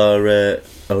all our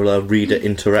reader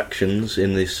interactions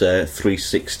in this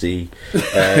 360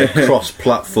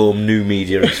 cross-platform new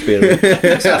media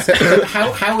experience.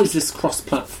 How is this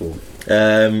cross-platform?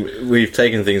 We've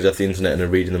taken things off the internet and are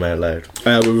reading them out loud.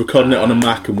 We're recording it on a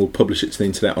Mac and we'll publish it to the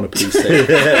internet on a PC.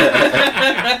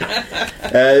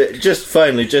 Just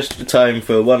finally, just time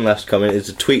for one last comment. It's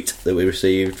a tweet that we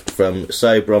received from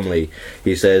Cy Bromley.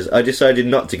 He says, I decided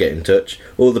not to get in touch.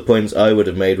 All the points I would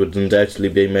have made would undoubtedly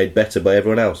be made better by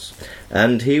everyone else.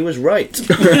 And he was right.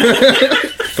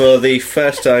 For the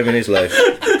first time in his life.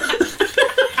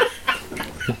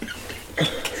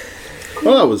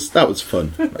 Well, that was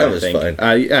fun. That was fun.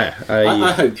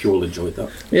 I hope you all enjoyed that.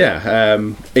 Yeah.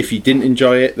 If you didn't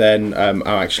enjoy it, then I'm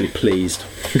actually pleased.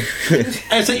 So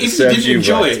if you didn't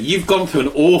enjoy it, you've gone through an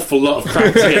awful lot of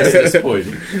crap at this point.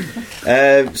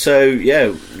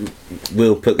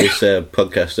 We'll put this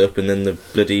podcast up, and then the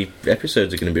bloody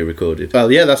episodes are going to be recorded.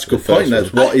 Well, yeah, that's a good point.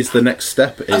 What is the next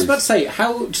step? I was about to say,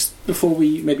 how, just before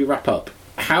we maybe wrap up,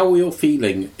 how are you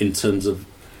feeling in terms of,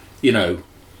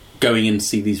 going in to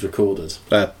see these recorded?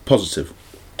 Positive.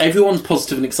 Everyone's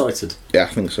positive and excited. Yeah, I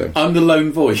think so. I'm the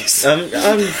lone voice.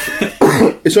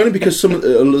 It's only because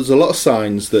there's a lot of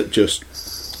signs that just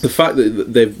the fact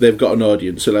that they've got an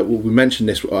audience. So, we mentioned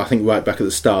this, I think, right back at the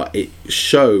start. It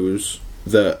shows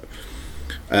that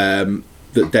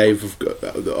that Dave,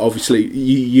 obviously,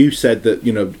 you said that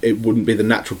it wouldn't be the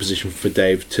natural position for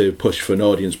Dave to push for an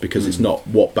audience because it's not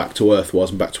what Back to Earth was,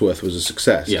 and Back to Earth was a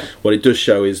success. Yeah. What it does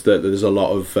show is that there's a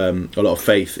lot of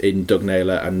faith in Doug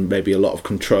Naylor and maybe a lot of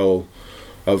control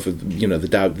of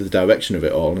the direction of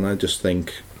it all. And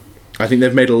I think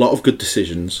they've made a lot of good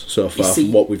decisions so far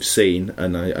from what we've seen,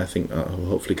 and I think that will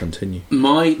hopefully continue.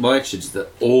 My attitude is that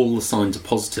all the signs are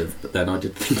positive, but then I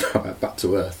did think about Back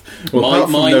to Earth. Well,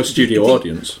 apart from no studio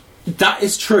audience. That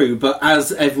is true, but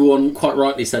as everyone quite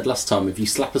rightly said last time, if you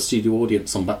slap a studio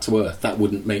audience on Back to Earth, that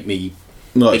wouldn't make me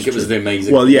think it was the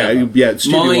amazing. Well, studio audience.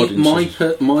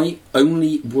 My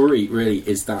only worry really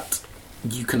is that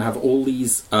you can have all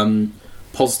these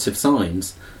positive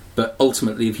signs, but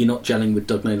ultimately, if you're not gelling with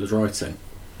Doug Naylor's writing,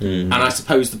 and I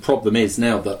suppose the problem is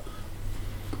now that,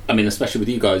 especially with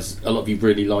you guys, a lot of you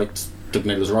really liked Doug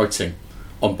Naylor's writing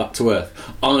on Back to Earth.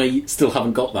 I still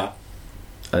haven't got that.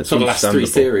 It's for the last 3 understandable.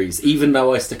 series, even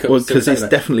though I stick up Well, with because it's Seven.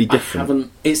 definitely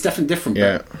different. It's definitely different.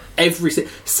 Yeah. But every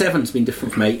 7's been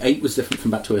different from 8. 8 was different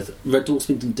from Back to Earth. Red Dwarf's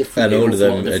been done differently. And all in of a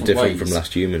lot them are different ways. from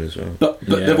Last Human as well. But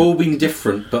Yeah. they've all been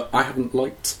different. But I haven't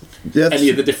liked any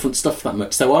of the different stuff that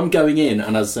much. So I'm going in,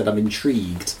 and as I said, I'm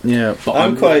intrigued. Yeah. But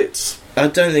I'm I'm quite- not- I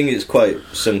don't think it's quite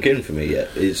sunk in for me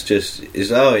yet. It's just,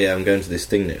 oh yeah, I'm going to this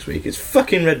thing next week. It's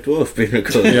fucking Red Dwarf being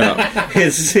recorded. Yeah.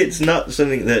 It's not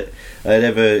something that I'd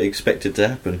ever expected to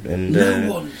happen. And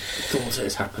No one thought it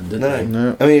had happened, did they?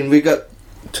 No. I mean, we got.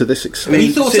 To this I extent. mean,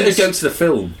 He thought it would since- go to the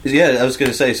film. Yeah, I was going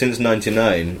to say, since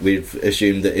 '99, we've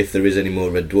assumed that if there is any more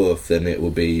Red Dwarf, then it will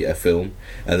be a film.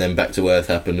 And then Back to Earth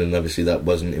happened, and obviously that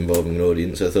wasn't involving an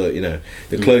audience. I thought,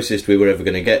 the closest we were ever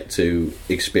going to get to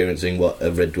experiencing what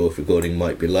a Red Dwarf recording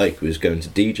might be like was going to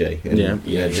DJ and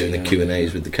doing the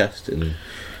Q&As with the cast and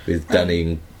with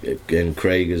Danny and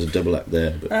Craig as a double act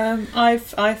there. But, I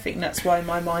think that's why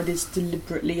my mind is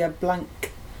deliberately a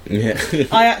blank. yeah.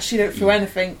 I actually don't feel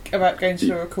anything about going to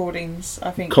the recordings. I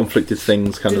think conflicted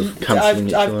things kind of cancelling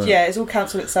each other. yeah, it's all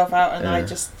cancelled itself out, and I Yeah.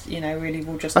 just really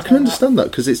will just. I can turn up. understand that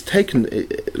because it's taken,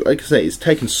 like I say, it's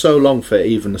taken so long for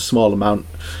even a small amount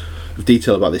of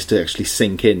detail about this to actually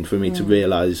sink in for me to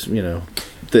realise, that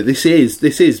this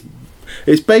is.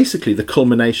 It's basically the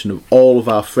culmination of all of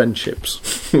our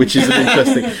friendships, which is an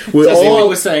interesting. That's what I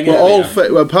was saying We're all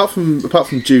earlier. well, apart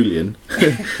from Julian,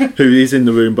 who is in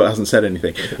the room but hasn't said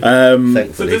anything. So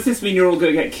Thankfully. does this mean you're all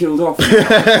going to get killed off?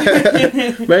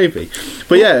 Maybe,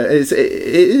 but yeah, it's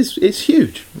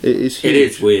huge. It is huge. It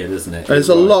is weird, isn't it? There's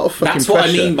a lot of fucking That's what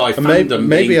pressure. I mean by And maybe fandom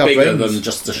being our bigger brains- than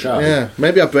just a show. Yeah,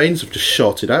 maybe our brains have just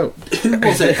shorted out. Who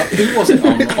was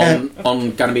it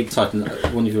on Ganymede Titan?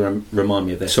 One of you remind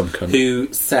me of this. Some cunt.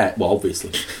 Who said, well,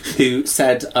 obviously, who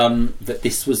said that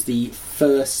this was the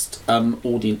first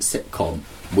audience sitcom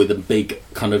with a big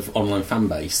kind of online fan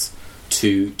base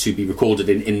to be recorded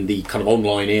in the kind of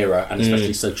online era and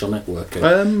especially social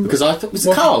networking. Because I thought it was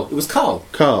Carl. It was Carl.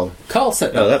 Carl, Carl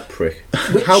said that. Oh, that prick.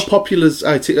 how popular is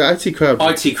IT Crowd?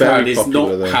 IT Crowd is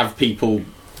not have people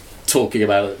talking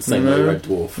about it the same way Red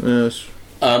Dwarf. Yes,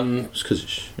 Um, it's because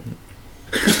it's.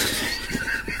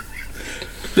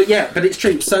 But it's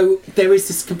true. So there is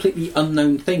this completely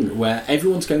unknown thing where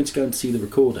everyone's going to go and see the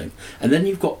recording, and then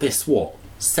you've got this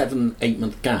 7-8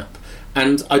 month gap.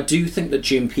 And I do think that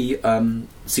GMP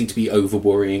seem to be over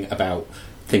worrying about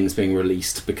things being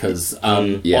released because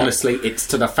honestly, it's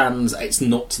to the fans, it's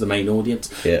not to the main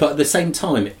audience. Yeah. But at the same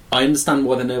time, I understand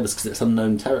why they're nervous because it's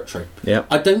unknown territory. Yeah.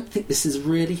 I don't think this has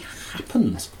really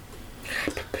happened.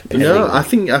 No, I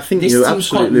think This you're seems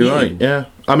quite absolutely new. right. Yeah,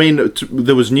 I mean,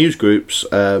 there was news groups.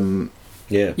 Yeah.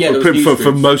 Yeah, there was news for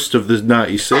groups. most of the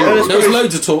 90s series. Well, There was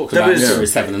loads of talk There about was-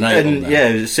 Series 7 and 8 on And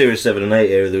there. yeah, Series 7 and 8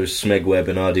 era, there was Smegweb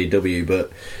and RDW,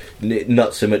 but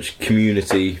not so much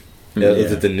community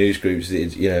other than news groups.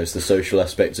 It's the social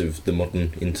aspect of the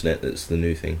modern internet that's the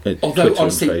new thing. Although, Twitter and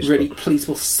honestly, Facebook. really, please,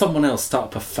 will someone else start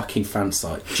up a fucking fan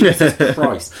site? Jesus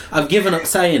Christ. I've given up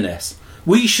saying this.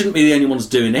 We shouldn't be the only ones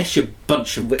doing this, you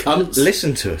bunch of cunts.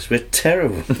 Listen to us, we're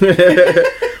terrible.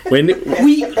 we need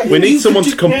you someone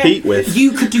could to compete with.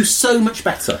 You could do so much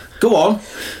better. Go on.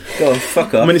 Go on,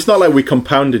 fuck off. I mean, it's not like we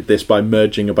compounded this by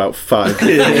merging about 5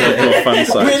 fan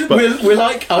sites, but We're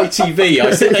like ITV.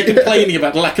 I sit there complaining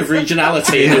about the lack of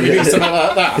regionality and everything, something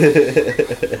like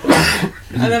that.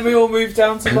 And then we all moved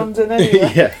down to London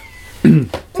anyway. yeah.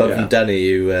 Apart from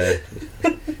Danny, who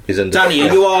is under. Danny,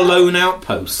 are you our lone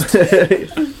outpost?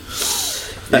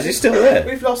 Is he still there?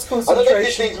 We've lost I don't know if this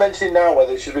concentration. needs mentioning now,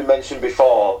 whether it should be mentioned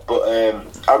before, but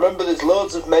I remember there's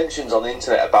loads of mentions on the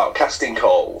internet about casting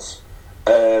calls.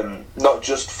 Not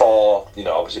just for,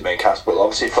 obviously main cast, but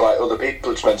obviously for like other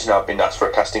people. Just mentioned I've been asked for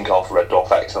a casting call for Red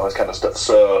Dwarf X and all this kind of stuff.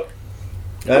 So,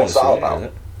 what's that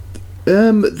about?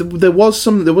 There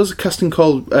was a casting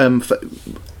call for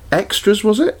Extras,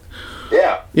 was it?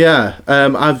 Yeah. Yeah.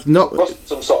 I've not. Must be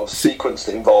some sort of sequence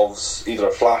that involves either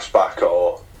a flashback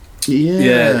or.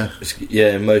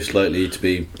 Yeah, most likely to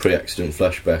be pre-accident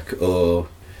flashback or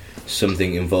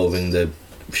something involving the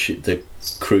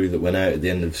crew that went out at the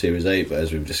end of Series 8, but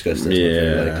as we've discussed, that's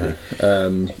not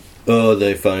very likely. Or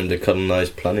they found a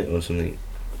colonised planet or something.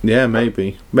 Yeah,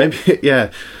 maybe,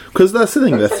 yeah. Because that's the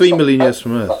thing; they're 3 million years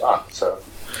from Earth. Like that, so.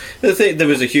 I think there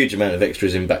was a huge amount of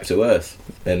extras in Back to Earth,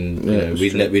 and we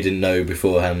didn't know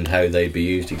beforehand how they'd be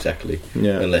used exactly,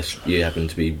 unless you happen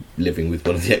to be living with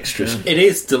one of the extras. It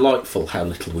is delightful how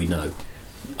little we know.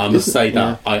 I must say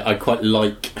that. I quite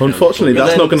like... Unfortunately,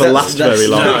 that's not going to last very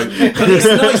long. No, but it's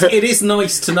nice. It is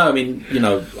nice to know. I mean,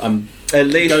 I'm At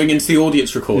least going into the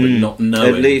audience recording not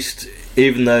knowing. At least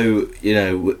even though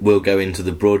we'll go into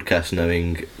the broadcast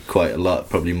knowing quite a lot,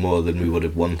 probably more than we would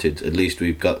have wanted. At least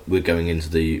we're going into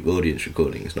the audience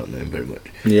recordings not knowing very much.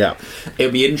 Yeah,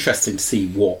 it'll be interesting to see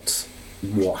what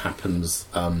happens.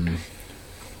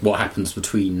 What happens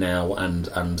between now and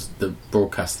the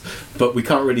broadcast, but we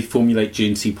can't really formulate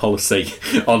G&T policy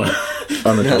on live.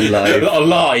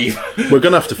 We're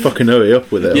going to have to fucking hurry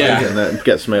up with it, and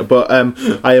get something. But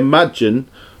I imagine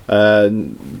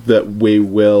that we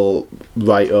will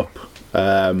write up.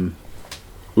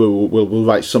 We'll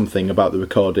write something about the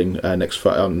recording next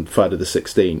on Friday the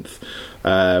 16th,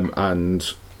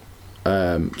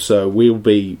 so we'll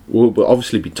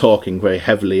obviously be talking very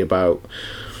heavily about.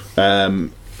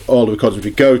 All the recordings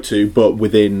we go to, but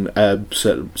within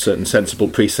certain sensible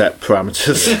preset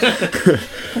parameters.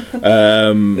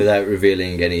 Without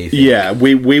revealing anything. Yeah,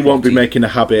 we won't be making a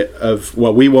habit of...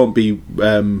 Well, we won't be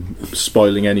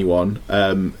spoiling anyone.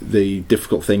 The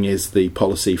difficult thing is the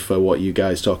policy for what you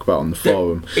guys talk about on the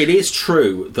forum. It is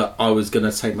true that I was going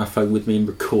to take my phone with me and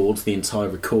record the entire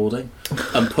recording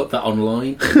and put that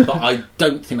online, but I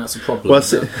don't think that's a problem. Well,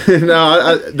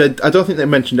 I don't think they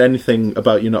mentioned anything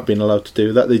about you not being allowed to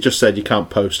do that. They just said you can't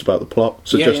post about the plot.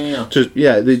 So they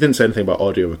didn't say anything about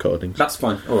audio recordings. That's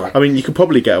fine. All right. I mean, you could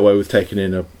probably get away with taking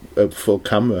in a full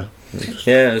camera.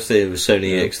 Yeah, I'd say it was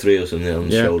Sony X3 or something on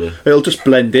the shoulder. It'll just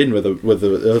blend in with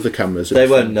the other cameras. They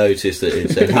won't notice that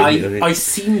it's Sony. I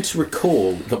seem to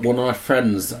recall that one of my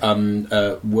friends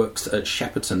works at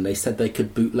Shepperton. They said they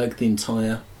could bootleg the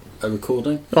entire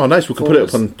recording. Oh, nice. We can put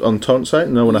it up on Torrent site.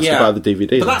 No one has to buy the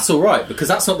DVD. But that's all right, because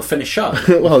that's not the finished show.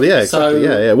 Well, yeah, exactly.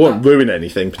 So it won't ruin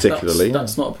anything particularly.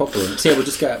 That's not a problem. So we'll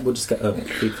just get a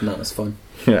feed from that. That's fine.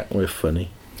 Yeah, we're funny.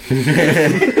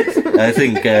 I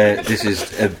think this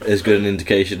is as good an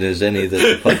indication as any that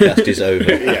the podcast is over.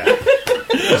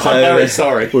 So, I'm very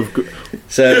sorry.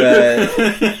 So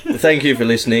thank you for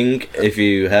listening, if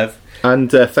you have.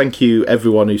 And thank you,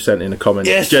 everyone who sent in a comment.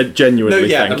 Yes. Genuinely,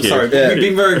 thank you. Sorry, we've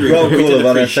been very rude. Roll call of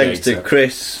honour. Thanks to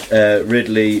Chris,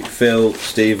 Ridley, Phil,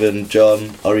 Stephen,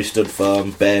 John, Ori Stud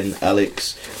Farm, Ben,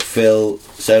 Alex, Phil,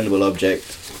 Soundable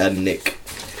Object, and Nick.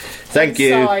 Thank you.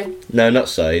 Sigh. No, not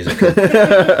Sigh.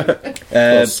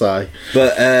 Sigh.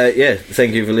 But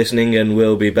thank you for listening, and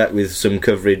we'll be back with some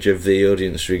coverage of the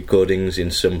audience recordings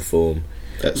in some form.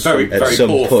 At some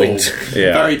point.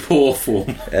 Yeah. Very poor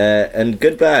form. And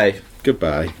goodbye.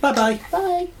 Goodbye. Bye-bye.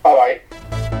 Bye. Bye bye.